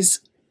really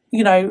is,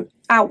 you know,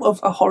 out of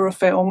a horror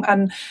film,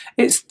 and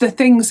it's the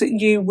things that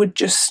you would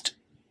just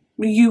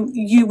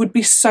you would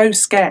be so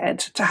scared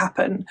to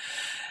happen.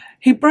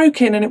 He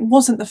broke in, and it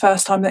wasn't the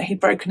first time that he'd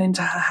broken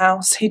into her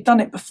house. He'd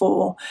done it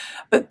before,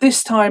 but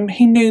this time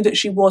he knew that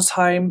she was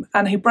home,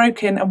 and he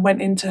broke in and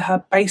went into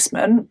her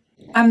basement,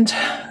 and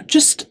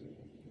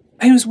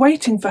he was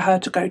waiting for her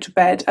to go to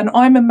bed. And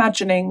I'm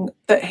imagining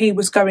that he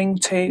was going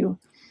to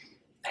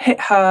hit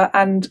her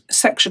and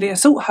sexually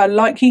assault her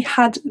like he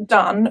had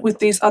done with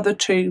these other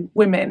two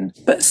women.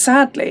 But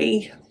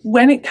sadly,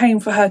 when it came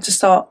for her to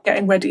start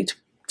getting ready to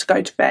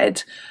go to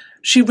bed,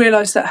 she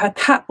realised that her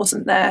cat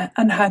wasn't there,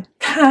 and her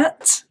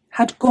cat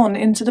had gone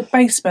into the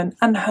basement,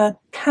 and her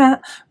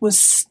cat was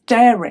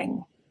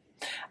staring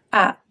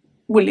at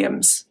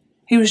Williams.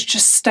 He was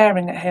just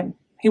staring at him.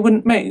 He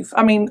wouldn't move.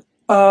 I mean,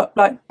 it's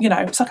like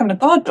having a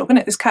guard dog, isn't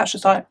it? This cat's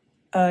just like,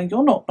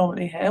 you're not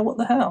normally here, what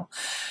the hell?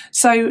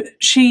 So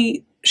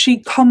she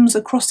comes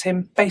across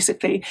him,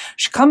 basically.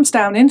 She comes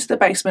down into the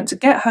basement to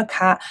get her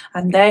cat,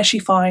 and there she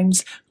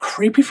finds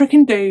creepy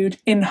freaking dude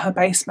in her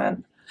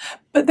basement.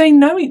 But they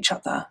know each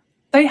other.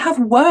 They have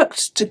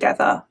worked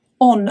together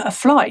on a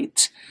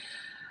flight.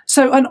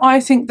 So, and I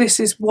think this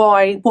is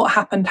why what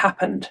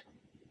happened.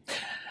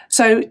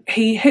 So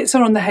he hits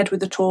her on the head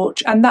with a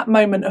torch, and that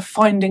moment of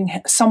finding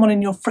someone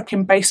in your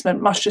freaking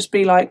basement must just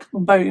be like,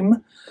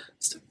 boom,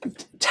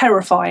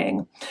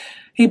 terrifying.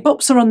 He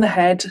bops her on the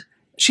head.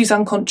 She's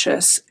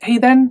unconscious. He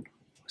then...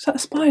 Was that a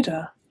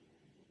spider?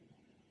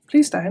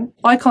 Please don't.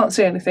 I can't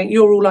see anything.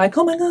 You're all like,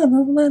 oh my God,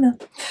 oh my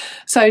God.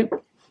 So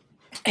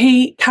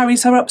he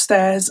carries her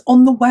upstairs.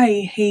 On the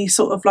way, he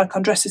sort of like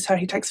undresses her.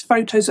 He takes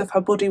photos of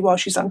her body while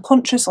she's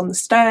unconscious on the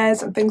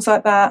stairs and things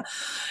like that.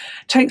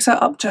 Takes her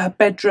up to her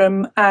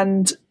bedroom,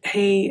 and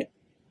he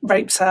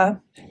rapes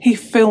her. He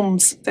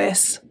films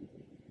this.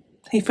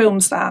 He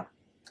films that.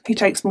 He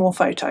takes more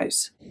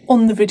photos.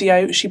 On the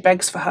video, she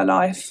begs for her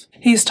life.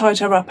 He's tied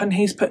her up, and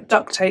he's put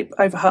duct tape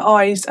over her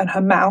eyes and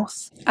her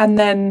mouth. And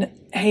then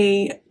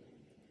he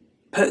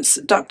puts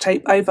duct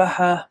tape over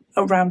her,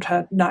 around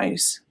her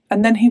nose.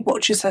 And then he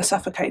watches her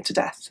suffocate to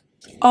death.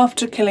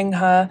 After killing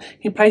her,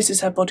 he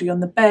places her body on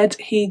the bed.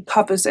 He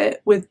covers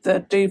it with the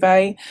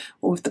duvet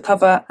or with the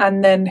cover,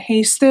 and then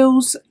he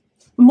steals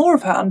more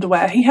of her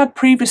underwear. He had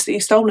previously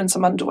stolen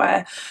some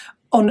underwear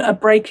on a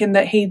break-in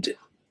that he'd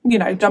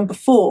done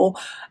before,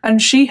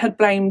 and she had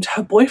blamed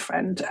her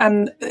boyfriend,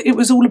 and it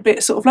was all a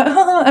bit sort of like,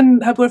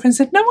 and her boyfriend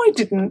said, no, I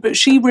didn't, but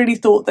she really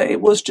thought that it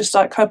was just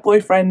like her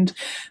boyfriend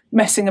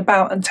messing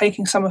about and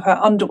taking some of her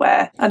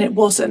underwear, and it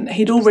wasn't.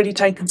 He'd already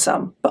taken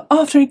some. But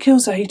after he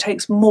kills her, he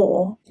takes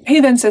more.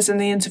 He then says in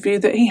the interview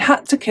that he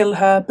had to kill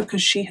her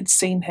because she had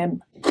seen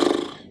him.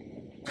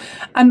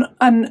 And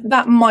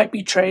that might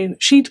be true.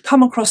 She'd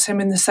come across him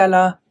in the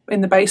cellar,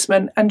 in the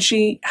basement, and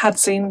she had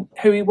seen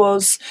who he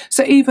was.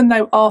 So even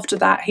though after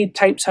that he'd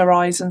taped her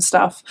eyes and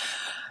stuff,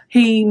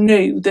 he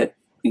knew that,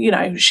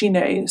 she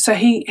knew. So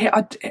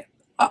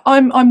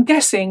I'm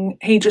guessing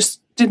he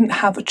just didn't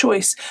have a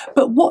choice.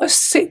 But what a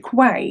sick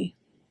way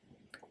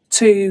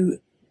to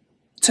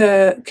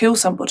kill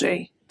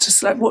somebody,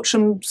 to like watch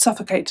them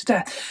suffocate to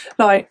death.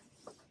 Like,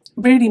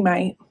 really,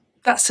 mate,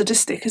 that's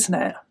sadistic, isn't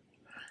it?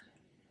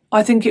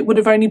 I think it would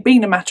have only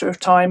been a matter of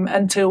time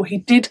until he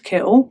did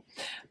kill,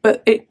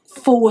 but it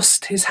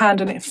forced his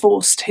hand and it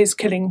forced his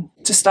killing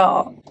to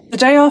start. The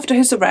day after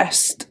his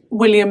arrest,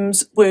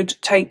 Williams would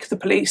take the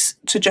police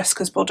to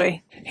Jessica's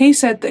body. He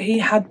said that he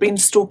had been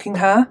stalking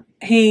her.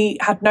 He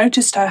had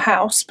noticed her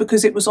house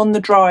because it was on the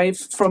drive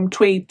from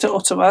Tweed to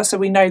Ottawa, so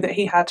we know that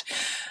he had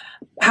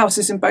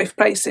houses in both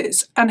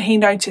places, and he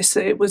noticed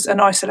that it was an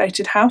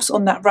isolated house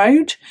on that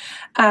road,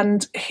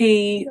 and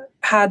he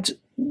had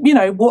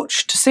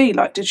watched to see,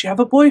 like, did she have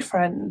a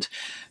boyfriend?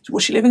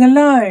 Was she living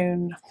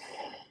alone?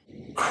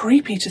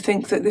 Creepy to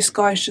think that this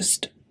guy's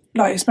just,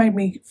 like, it's made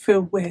me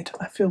feel weird.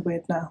 I feel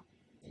weird now.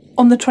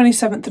 On the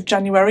 27th of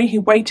January, he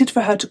waited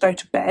for her to go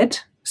to bed.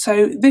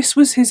 So this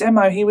was his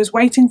MO. He was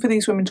waiting for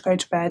these women to go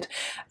to bed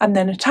and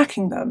then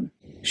attacking them.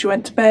 She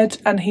went to bed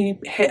and he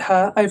hit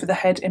her over the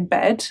head in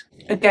bed.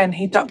 Again,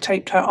 he duct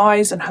taped her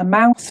eyes and her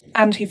mouth,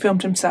 and he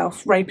filmed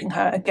himself raping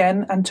her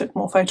again and took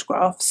more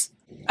photographs.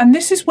 And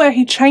this is where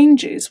he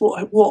changes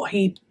what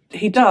he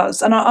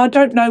does, and I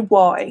don't know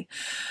why.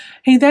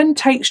 He then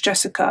takes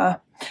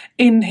Jessica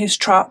in his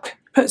truck,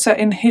 puts her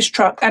in his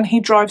truck, and he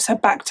drives her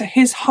back to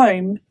his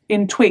home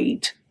in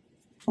Tweed,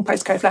 on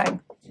Cosy Cove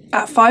Lane.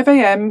 At 5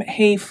 a.m,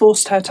 he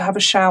forced her to have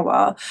a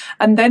shower,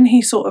 and then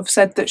he sort of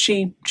said that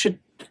she should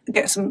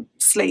get some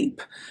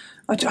sleep.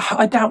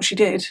 I doubt she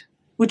did.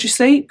 Would you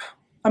sleep?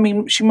 I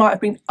mean, she might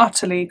have been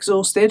utterly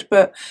exhausted,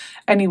 but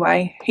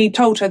anyway, he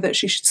told her that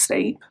she should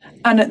sleep.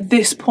 And at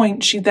this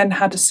point, she then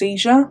had a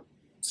seizure.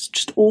 It's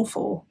just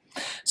awful.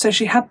 So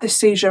she had this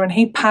seizure and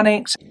he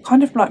panicked,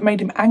 kind of like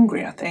made him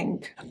angry, I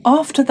think.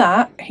 After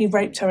that, he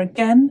raped her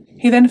again.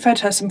 He then fed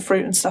her some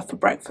fruit and stuff for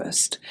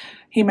breakfast.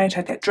 He made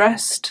her get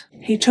dressed.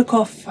 He took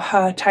off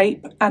her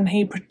tape and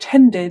he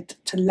pretended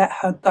to let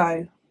her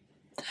go.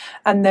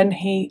 And then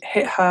he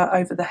hit her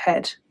over the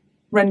head,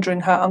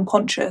 rendering her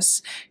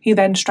unconscious. He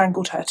then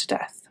strangled her to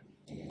death.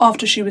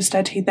 After she was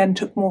dead, he then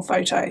took more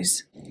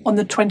photos. On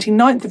the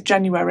 29th of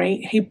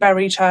January, he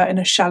buried her in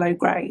a shallow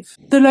grave.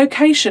 The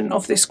location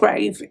of this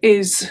grave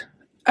is,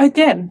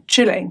 again,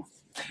 chilling.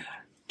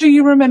 Do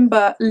you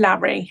remember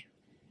Larry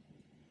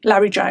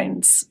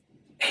Jones?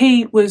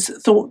 He was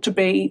thought to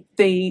be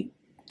the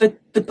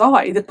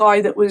guy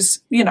that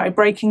was, you know,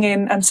 breaking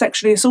in and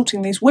sexually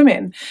assaulting these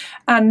women.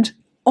 And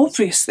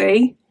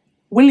obviously,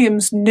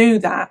 Williams knew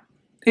that.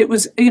 It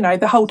was, you know,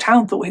 the whole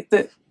town thought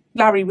that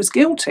Larry was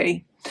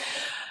guilty.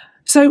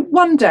 So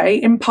one day,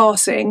 in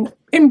passing,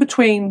 in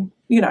between,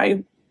 you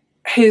know,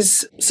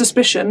 his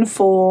suspicion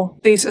for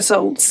these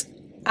assaults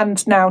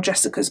and now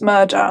Jessica's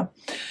murder,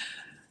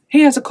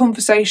 he has a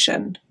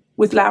conversation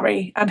with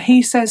Larry, and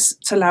he says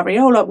to Larry,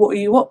 "Oh, like, what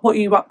are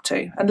you up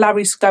to?" And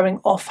Larry's going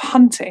off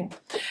hunting,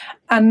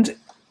 and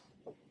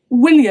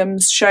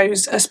Williams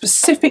shows a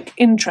specific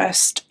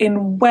interest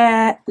in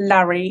where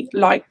Larry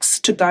likes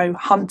to go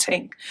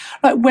hunting.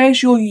 Like,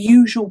 where's your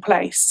usual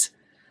place?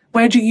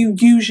 Where do you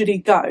usually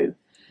go?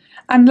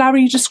 And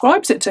Larry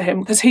describes it to him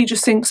because he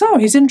just thinks, oh,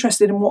 he's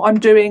interested in what I'm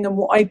doing and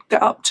what I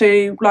get up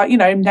to, like, you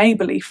know,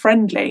 neighbourly,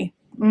 friendly.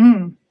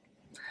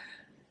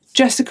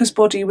 Jessica's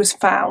body was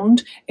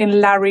found in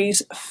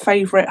Larry's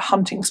favourite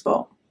hunting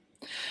spot.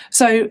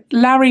 So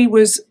Larry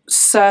was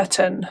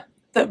certain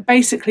that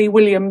basically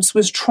Williams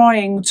was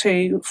trying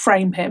to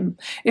frame him.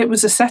 It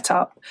was a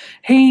setup.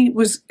 He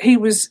was,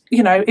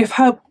 you know,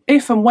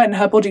 if and when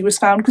her body was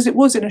found, because it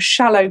was in a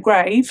shallow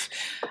grave,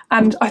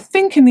 and I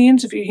think in the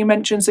interview he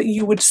mentions that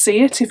you would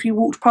see it if you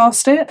walked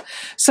past it.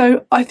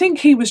 So I think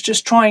he was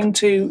just trying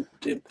to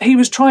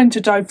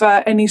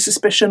divert any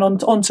suspicion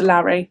onto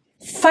Larry.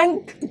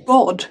 Thank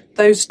God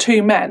those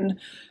two men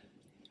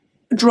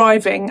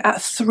driving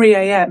at 3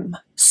 a.m.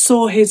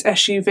 saw his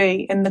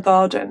SUV in the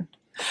garden.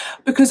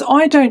 Because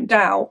I don't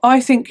doubt, I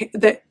think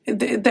that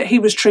he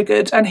was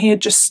triggered and he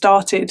had just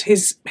started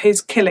his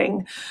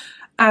killing,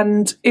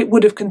 and it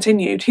would have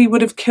continued. He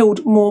would have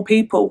killed more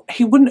people.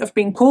 He wouldn't have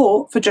been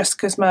caught for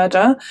Jessica's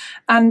murder,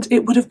 and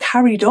it would have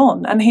carried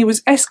on. And he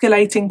was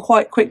escalating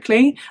quite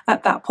quickly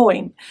at that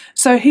point.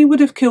 So he would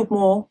have killed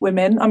more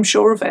women, I'm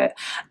sure of it.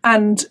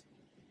 And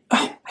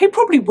he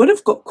probably would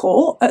have got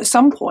caught at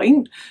some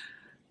point,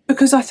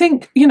 because I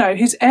think, you know,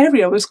 his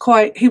area was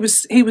quite, he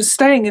was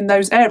staying in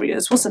those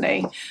areas, wasn't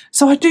he?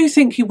 So I do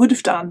think he would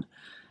have done.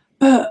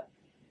 But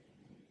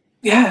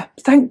yeah,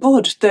 thank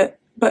God that,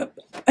 but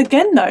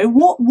again though,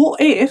 what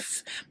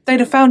if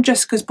they'd have found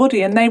Jessica's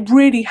body and they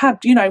really had,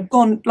 you know,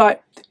 gone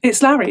like,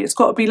 it's Larry, it's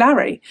got to be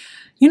Larry.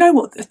 You know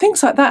what,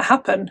 things like that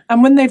happen.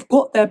 And when they've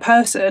got their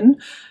person,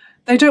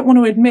 they don't want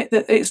to admit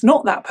that it's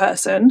not that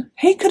person.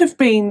 He could have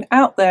been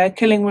out there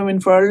killing women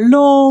for a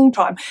long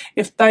time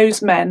if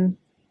those men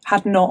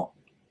had not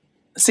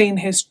seen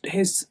his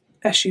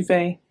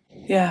SUV.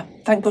 Yeah,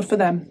 thank God for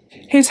them.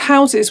 His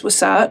houses were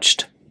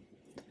searched,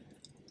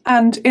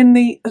 and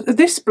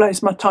this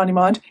blows my tiny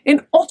mind,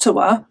 in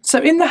Ottawa, so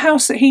in the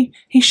house that he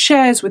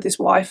shares with his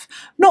wife,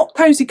 not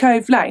Cosy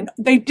Cove Lane,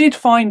 they did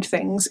find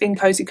things in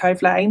Cosy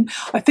Cove Lane.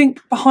 I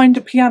think behind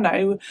a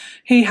piano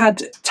he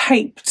had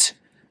taped,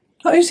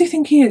 like, who does he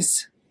think he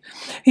is?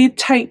 He had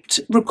taped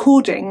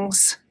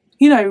recordings,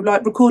 you know,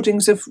 like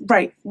recordings of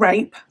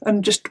rape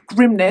and just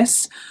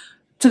grimness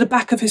to the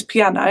back of his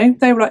piano.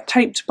 They were like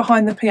taped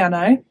behind the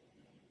piano.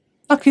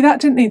 Lucky that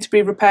didn't need to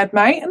be repaired,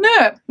 mate.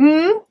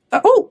 No.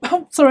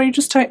 Oh, sorry,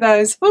 just take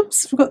those.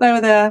 Oops, forgot they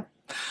were there.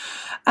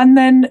 And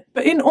then,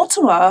 but in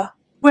Ottawa,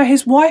 where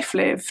his wife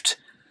lived,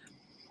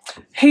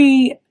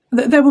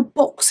 there were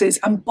boxes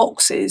and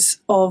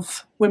boxes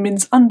of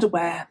women's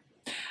underwear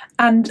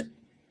and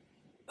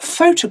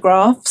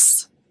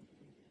photographs.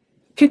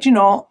 Kid you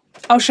not,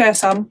 I'll share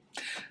some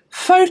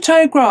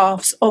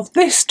photographs of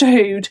this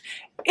dude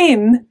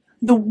in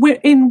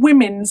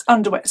women's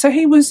underwear. So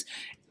he was,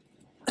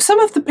 some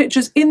of the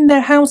pictures in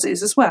their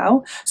houses as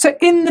well. So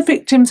in the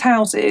victims'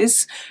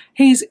 houses,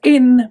 he's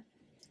in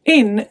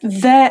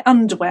their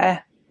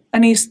underwear,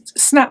 and he's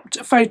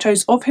snapped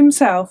photos of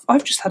himself.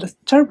 I've just had a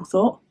terrible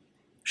thought.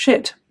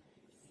 Shit.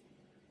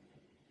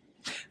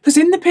 Because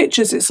in the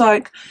pictures, it's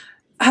like,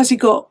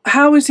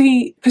 how is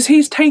he, because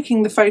he's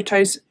taking the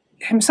photos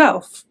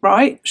himself,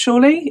 right?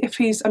 Surely, if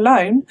he's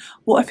alone,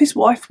 what if his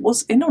wife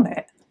was in on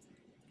it?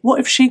 What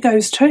if she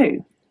goes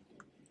too?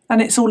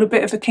 And it's all a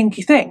bit of a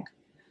kinky thing.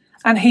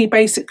 And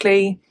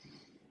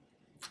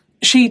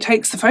she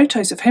takes the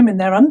photos of him in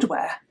their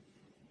underwear.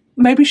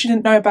 Maybe she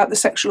didn't know about the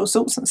sexual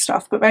assaults and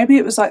stuff, but maybe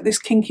it was like this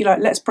kinky, like,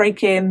 let's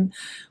break in.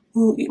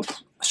 Ooh,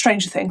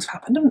 stranger things have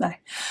happened, haven't they?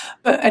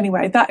 But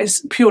anyway, that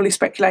is purely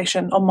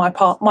speculation on my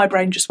part. My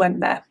brain just went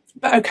there.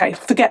 But okay,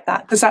 forget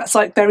that, because that's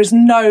like, there is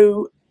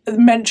no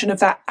mention of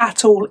that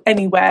at all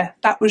anywhere.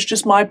 That was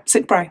just my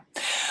sick brain.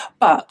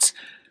 But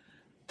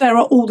there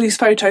are all these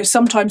photos,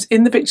 sometimes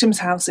in the victims'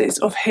 houses,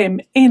 of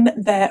him in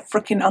their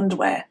freaking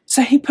underwear.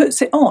 So he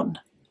puts it on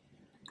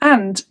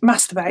and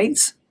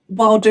masturbates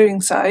while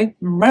doing so,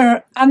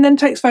 and then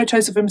takes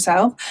photos of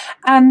himself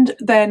and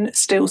then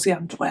steals the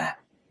underwear.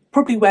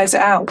 Probably wears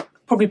it out,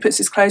 probably puts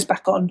his clothes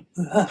back on.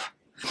 Ugh.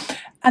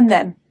 And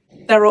then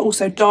there are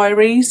also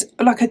diaries,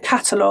 like a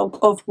catalogue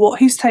of what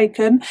he's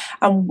taken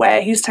and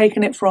where he's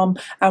taken it from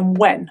and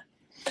when.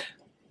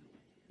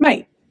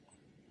 Mate,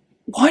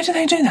 why do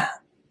they do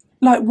that?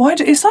 Like,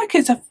 it's like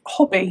it's a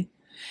hobby.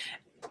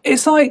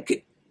 It's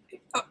like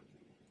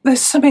there's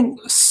something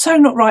so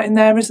not right in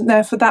there, isn't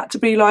there, for that to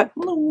be like,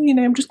 oh, you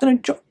know, I'm just going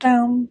to jot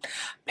down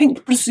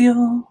Pink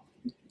Brazil,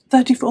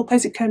 34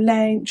 Cosy Cove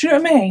Lane. Do you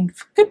know what I mean?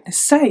 For goodness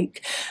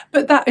sake.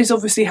 But that is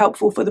obviously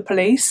helpful for the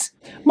police.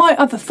 My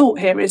other thought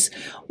here is,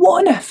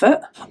 what an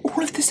effort.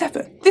 All of this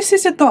effort. This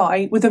is a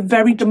guy with a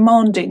very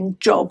demanding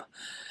job.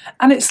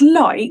 And it's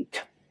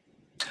like,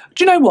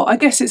 do you know what? I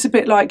guess it's a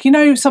bit like, you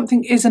know,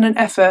 something isn't an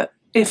effort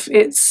if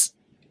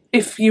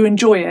you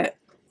enjoy it.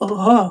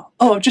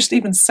 Oh, just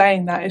even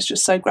saying that is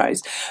just so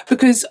gross,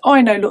 because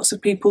I know lots of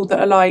people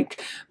that are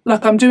like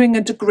I'm doing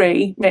a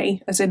degree,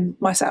 me as in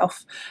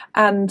myself,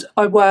 and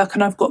I work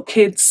and I've got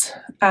kids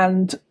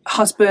and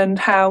husband,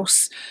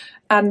 house,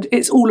 and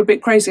it's all a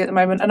bit crazy at the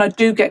moment, and I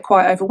do get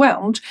quite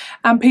overwhelmed,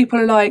 and people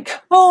are like,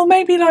 oh,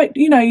 maybe, like,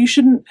 you know, you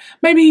shouldn't,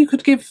 maybe you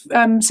could give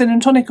Sin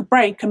and Tonic a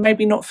break and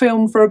maybe not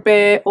film for a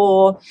bit,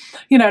 or,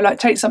 you know, like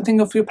take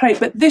something off your plate.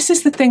 But this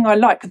is the thing I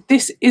like,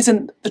 this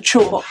isn't the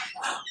chore.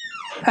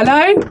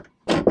 Hello?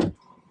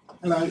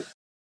 Hello.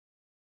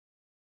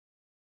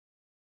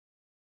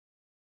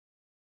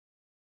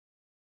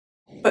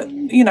 But,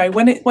 you know,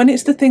 when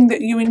it's the thing that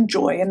you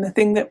enjoy and the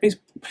thing that is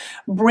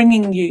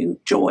bringing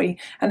you joy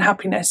and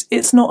happiness,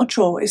 it's not a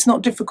chore, it's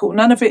not difficult.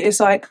 None of it is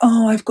like,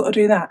 oh, I've got to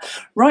do that.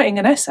 Writing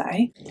an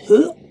essay,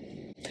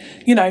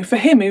 you know, for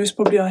him, he was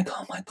probably like,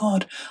 oh my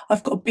God,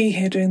 I've got to be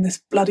here doing this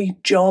bloody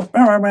job.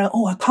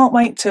 Oh, I can't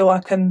wait till I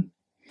can...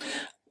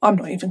 I'm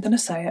not even going to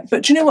say it,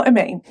 but do you know what I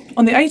mean?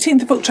 On the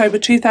 18th of October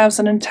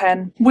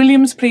 2010,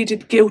 Williams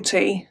pleaded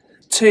guilty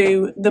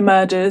to the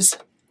murders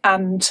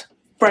and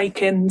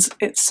break-ins,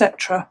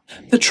 etc.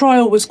 The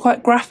trial was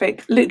quite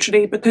graphic,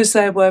 literally, because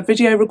there were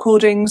video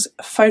recordings,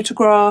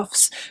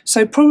 photographs,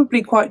 so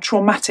probably quite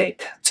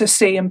traumatic to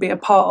see and be a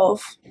part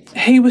of.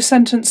 He was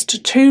sentenced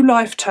to 2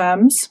 life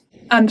terms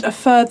and a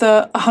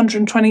further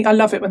 120. I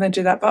love it when they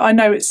do that, but I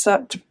know it's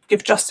to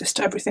give justice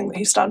to everything that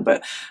he's done,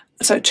 but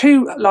so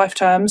 2 life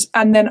terms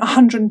and then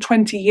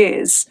 120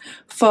 years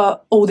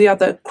for all the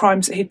other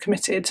crimes that he'd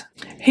committed.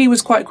 He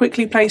was quite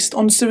quickly placed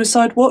on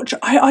suicide watch.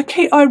 I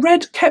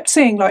kept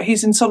seeing like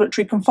he's in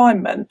solitary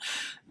confinement.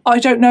 I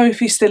don't know if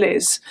he still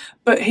is,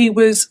 but he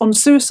was on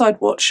suicide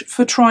watch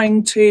for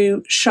trying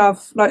to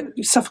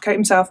suffocate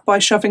himself by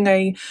shoving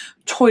a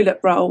toilet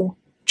roll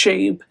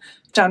tube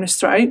down his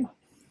throat.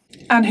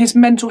 And his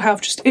mental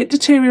health it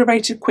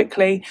deteriorated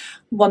quickly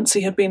once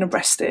he had been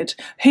arrested.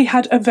 He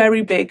had a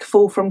very big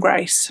fall from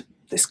grace,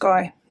 this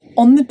guy.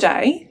 On the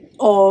day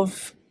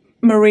of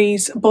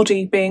Marie's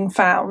body being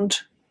found,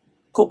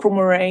 Corporal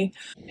Marie,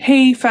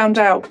 he found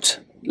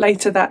out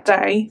later that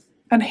day,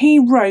 and he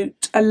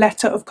wrote a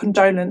letter of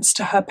condolence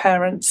to her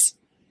parents.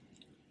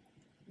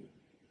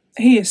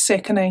 He is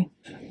sick, isn't he?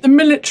 The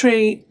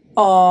military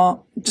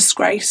are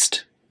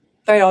disgraced.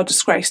 They are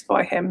disgraced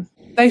by him.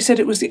 They said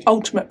it was the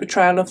ultimate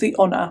betrayal of the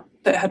honour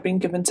that had been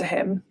given to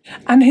him.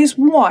 And his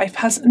wife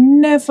has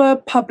never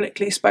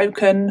publicly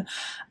spoken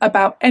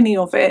about any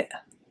of it.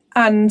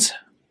 And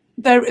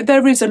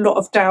there is a lot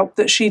of doubt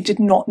that she did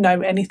not know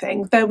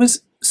anything. There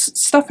was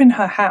stuff in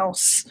her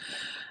house,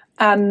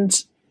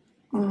 and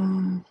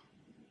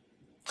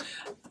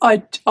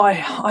I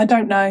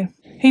don't know.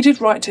 He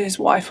did write to his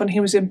wife when he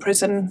was in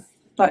prison,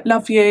 like,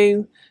 love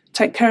you,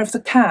 take care of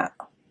the cat.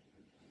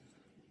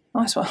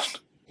 Nice one.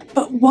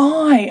 But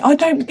why? I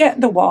don't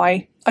get the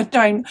why. I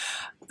don't.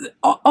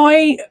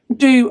 I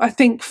do, I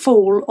think,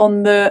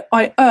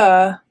 I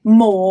err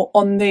more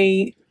on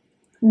the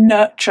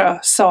nurture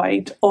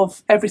side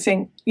of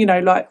everything, you know,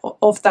 like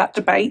of that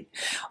debate.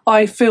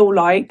 I feel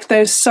like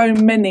there's so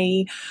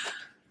many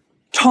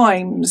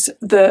times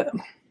that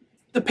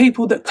the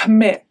people that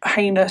commit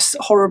heinous,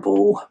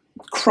 horrible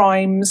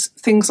crimes,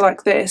 things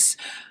like this,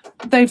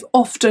 they've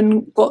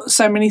often got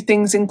so many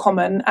things in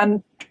common,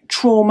 and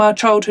trauma,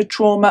 childhood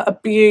trauma,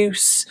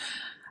 abuse,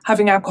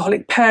 having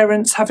alcoholic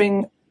parents,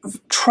 having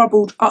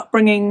troubled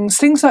upbringings,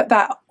 things like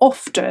that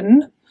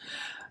often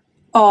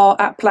are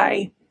at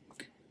play.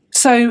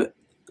 So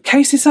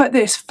cases like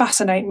this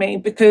fascinate me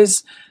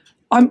because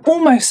I'm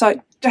almost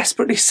like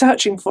desperately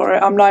searching for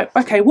it. I'm like,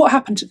 okay, what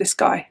happened to this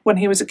guy when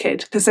he was a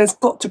kid? Because there's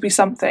got to be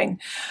something.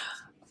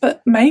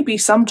 But maybe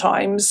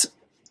sometimes,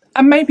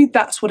 and maybe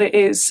that's what it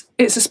is,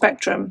 it's a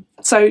spectrum.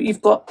 So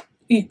you've got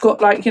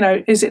like, you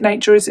know, is it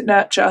nature, is it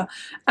nurture?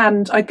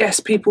 And I guess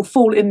people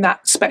fall in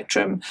that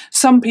spectrum.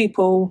 Some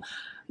people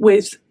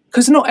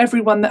because not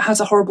everyone that has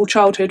a horrible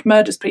childhood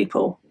murders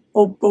people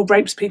or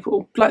rapes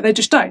people, like they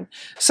just don't.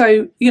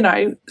 So, you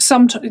know,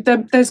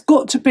 there's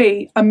got to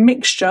be a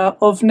mixture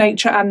of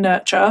nature and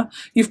nurture.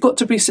 You've got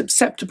to be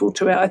susceptible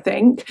to it, I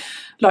think,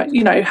 like,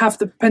 you know, have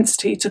the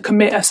propensity to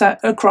commit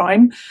a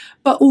crime.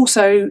 But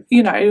also,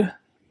 you know,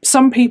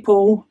 some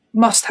people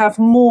must have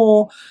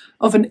more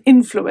of an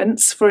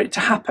influence for it to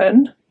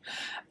happen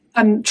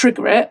and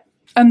trigger it,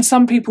 and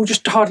some people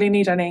just hardly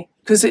need any.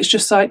 because it's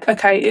just like,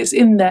 okay, it's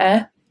in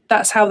there,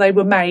 that's how they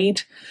were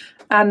made,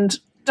 and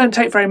don't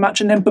take very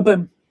much and then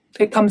boom,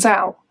 it comes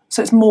out.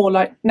 So it's more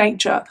like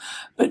nature.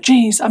 But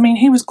geez, I mean,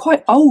 he was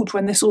quite old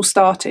when this all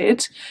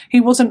started.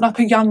 He wasn't like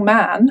a young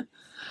man.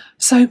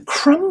 So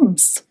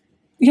crumbs.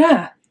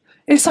 Yeah.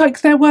 It's like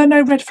there were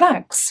no red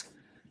flags.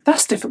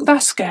 That's difficult.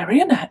 That's scary,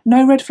 isn't it?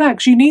 No red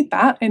flags. You need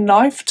that in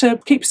life to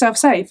keep yourself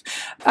safe.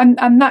 And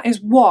that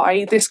is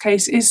why this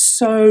case is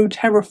so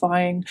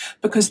terrifying,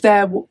 because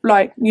they're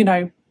like, you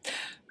know,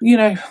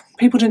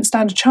 people didn't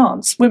stand a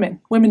chance.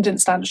 Women didn't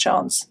stand a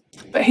chance.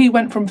 But he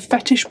went from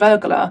fetish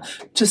burglar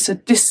to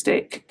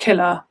sadistic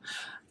killer.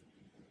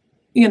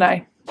 You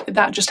know,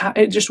 that just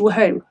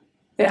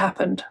it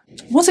happened.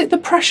 Was it the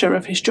pressure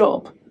of his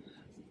job?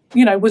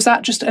 You know, was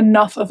that just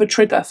enough of a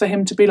trigger for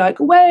him to be like,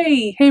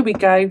 way, here we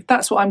go,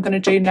 that's what I'm going to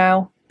do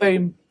now.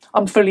 Boom,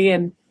 I'm fully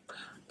in.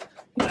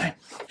 You know.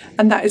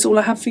 And that is all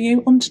I have for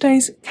you on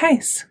today's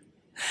case.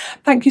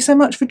 Thank you so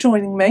much for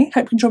joining me.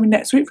 Hope you can join me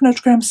next week for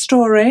another Graham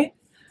story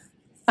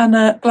and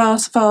a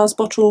glass, vase,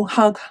 bottle,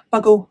 hug,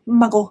 buggle,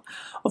 muggle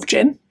of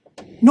gin.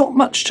 Not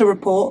much to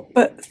report,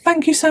 but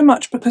thank you so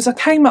much, because I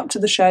came up to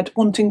the shed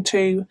wanting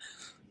to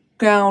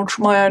gouge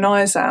my own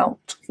eyes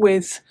out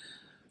with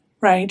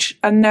rage,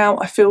 and now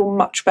I feel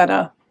much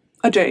better.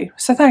 I do.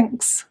 So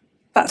thanks.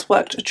 That's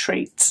worked a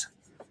treat.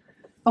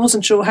 I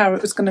wasn't sure how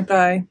it was going to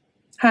go.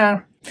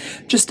 How?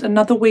 Just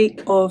another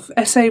week of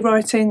essay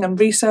writing and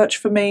research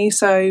for me,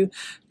 so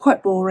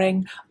quite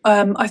boring.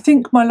 I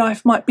think my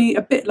life might be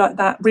a bit like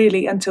that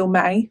really until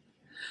May.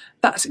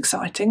 That's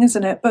exciting,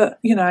 isn't it? But,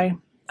 you know,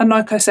 and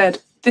like I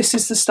said, this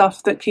is the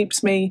stuff that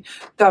keeps me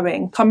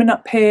going. Coming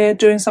up here,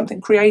 doing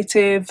something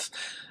creative,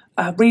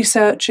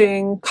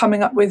 researching,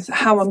 coming up with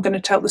how I'm going to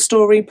tell the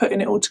story,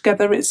 putting it all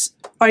together.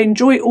 I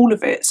enjoy all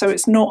of it, so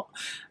it's not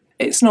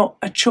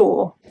a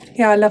chore.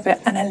 Yeah, I love it,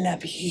 and I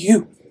love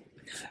you.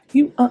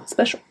 You are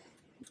special.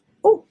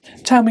 Oh,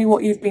 tell me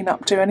what you've been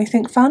up to.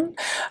 Anything fun?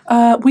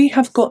 We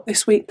have got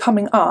this week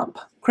coming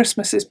up.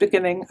 Christmas is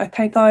beginning,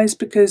 okay, guys,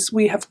 because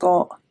we have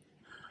got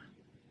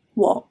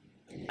what?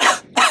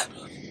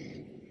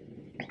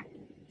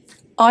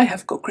 I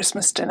have got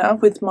Christmas dinner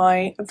with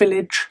my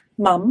village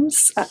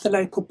mums at the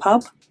local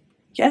pub.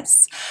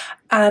 Yes,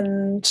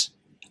 and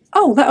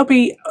oh, that'll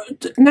be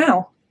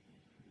now.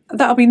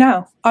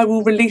 I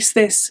will release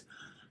this.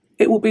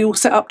 It will be all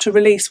set up to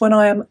release when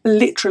I am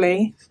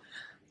literally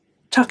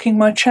tucking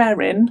my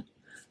chair in.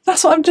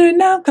 That's what I'm doing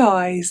now,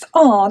 guys.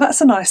 Oh,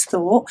 that's a nice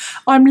thought.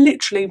 I'm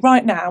literally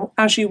right now,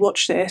 as you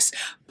watch this,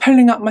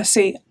 pulling up my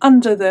seat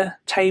under the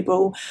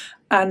table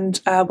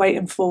and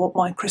waiting for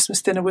my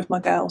Christmas dinner with my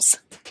girls.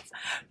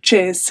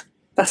 Cheers.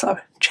 That's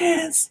what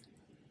cheers.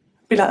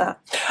 Be like that.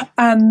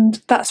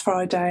 And that's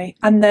Friday.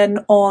 And then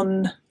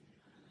on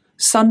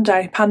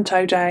Sunday,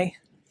 Panto Day.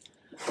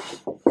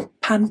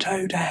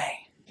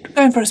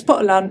 Going for a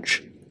spot of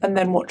lunch and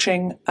then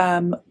watching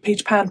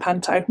Peter Pan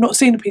Panto. Not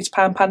seen a Peter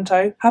Pan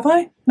Panto, have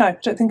I? No, I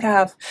don't think I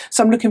have.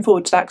 So I'm looking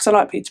forward to that because I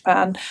like Peter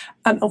Pan.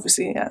 And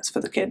obviously, yeah, it's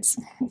for the kids,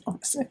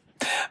 obviously.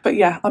 But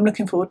yeah, I'm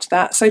looking forward to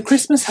that. So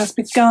Christmas has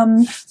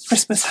begun.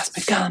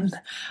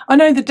 I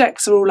know the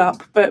decks are all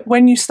up, but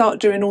when you start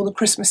doing all the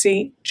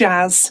Christmassy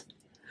jazz,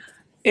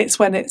 it's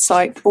when it's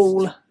like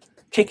all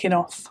kicking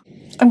off.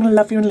 I'm going to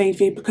love you and leave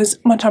you because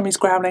my tummy's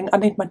growling. I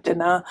need my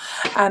dinner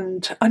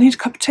and I need a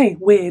cup of tea.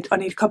 Weird. I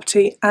need a cup of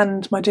tea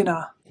and my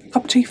dinner.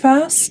 Cup of tea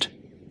first?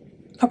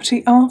 Cup of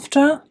tea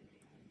after?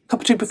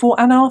 Cup of tea before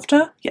and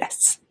after?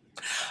 Yes.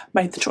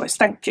 Made the choice.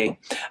 Thank you.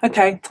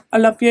 Okay. I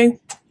love you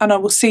and I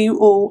will see you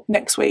all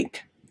next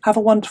week. Have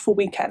a wonderful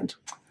weekend.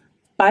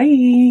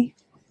 Bye.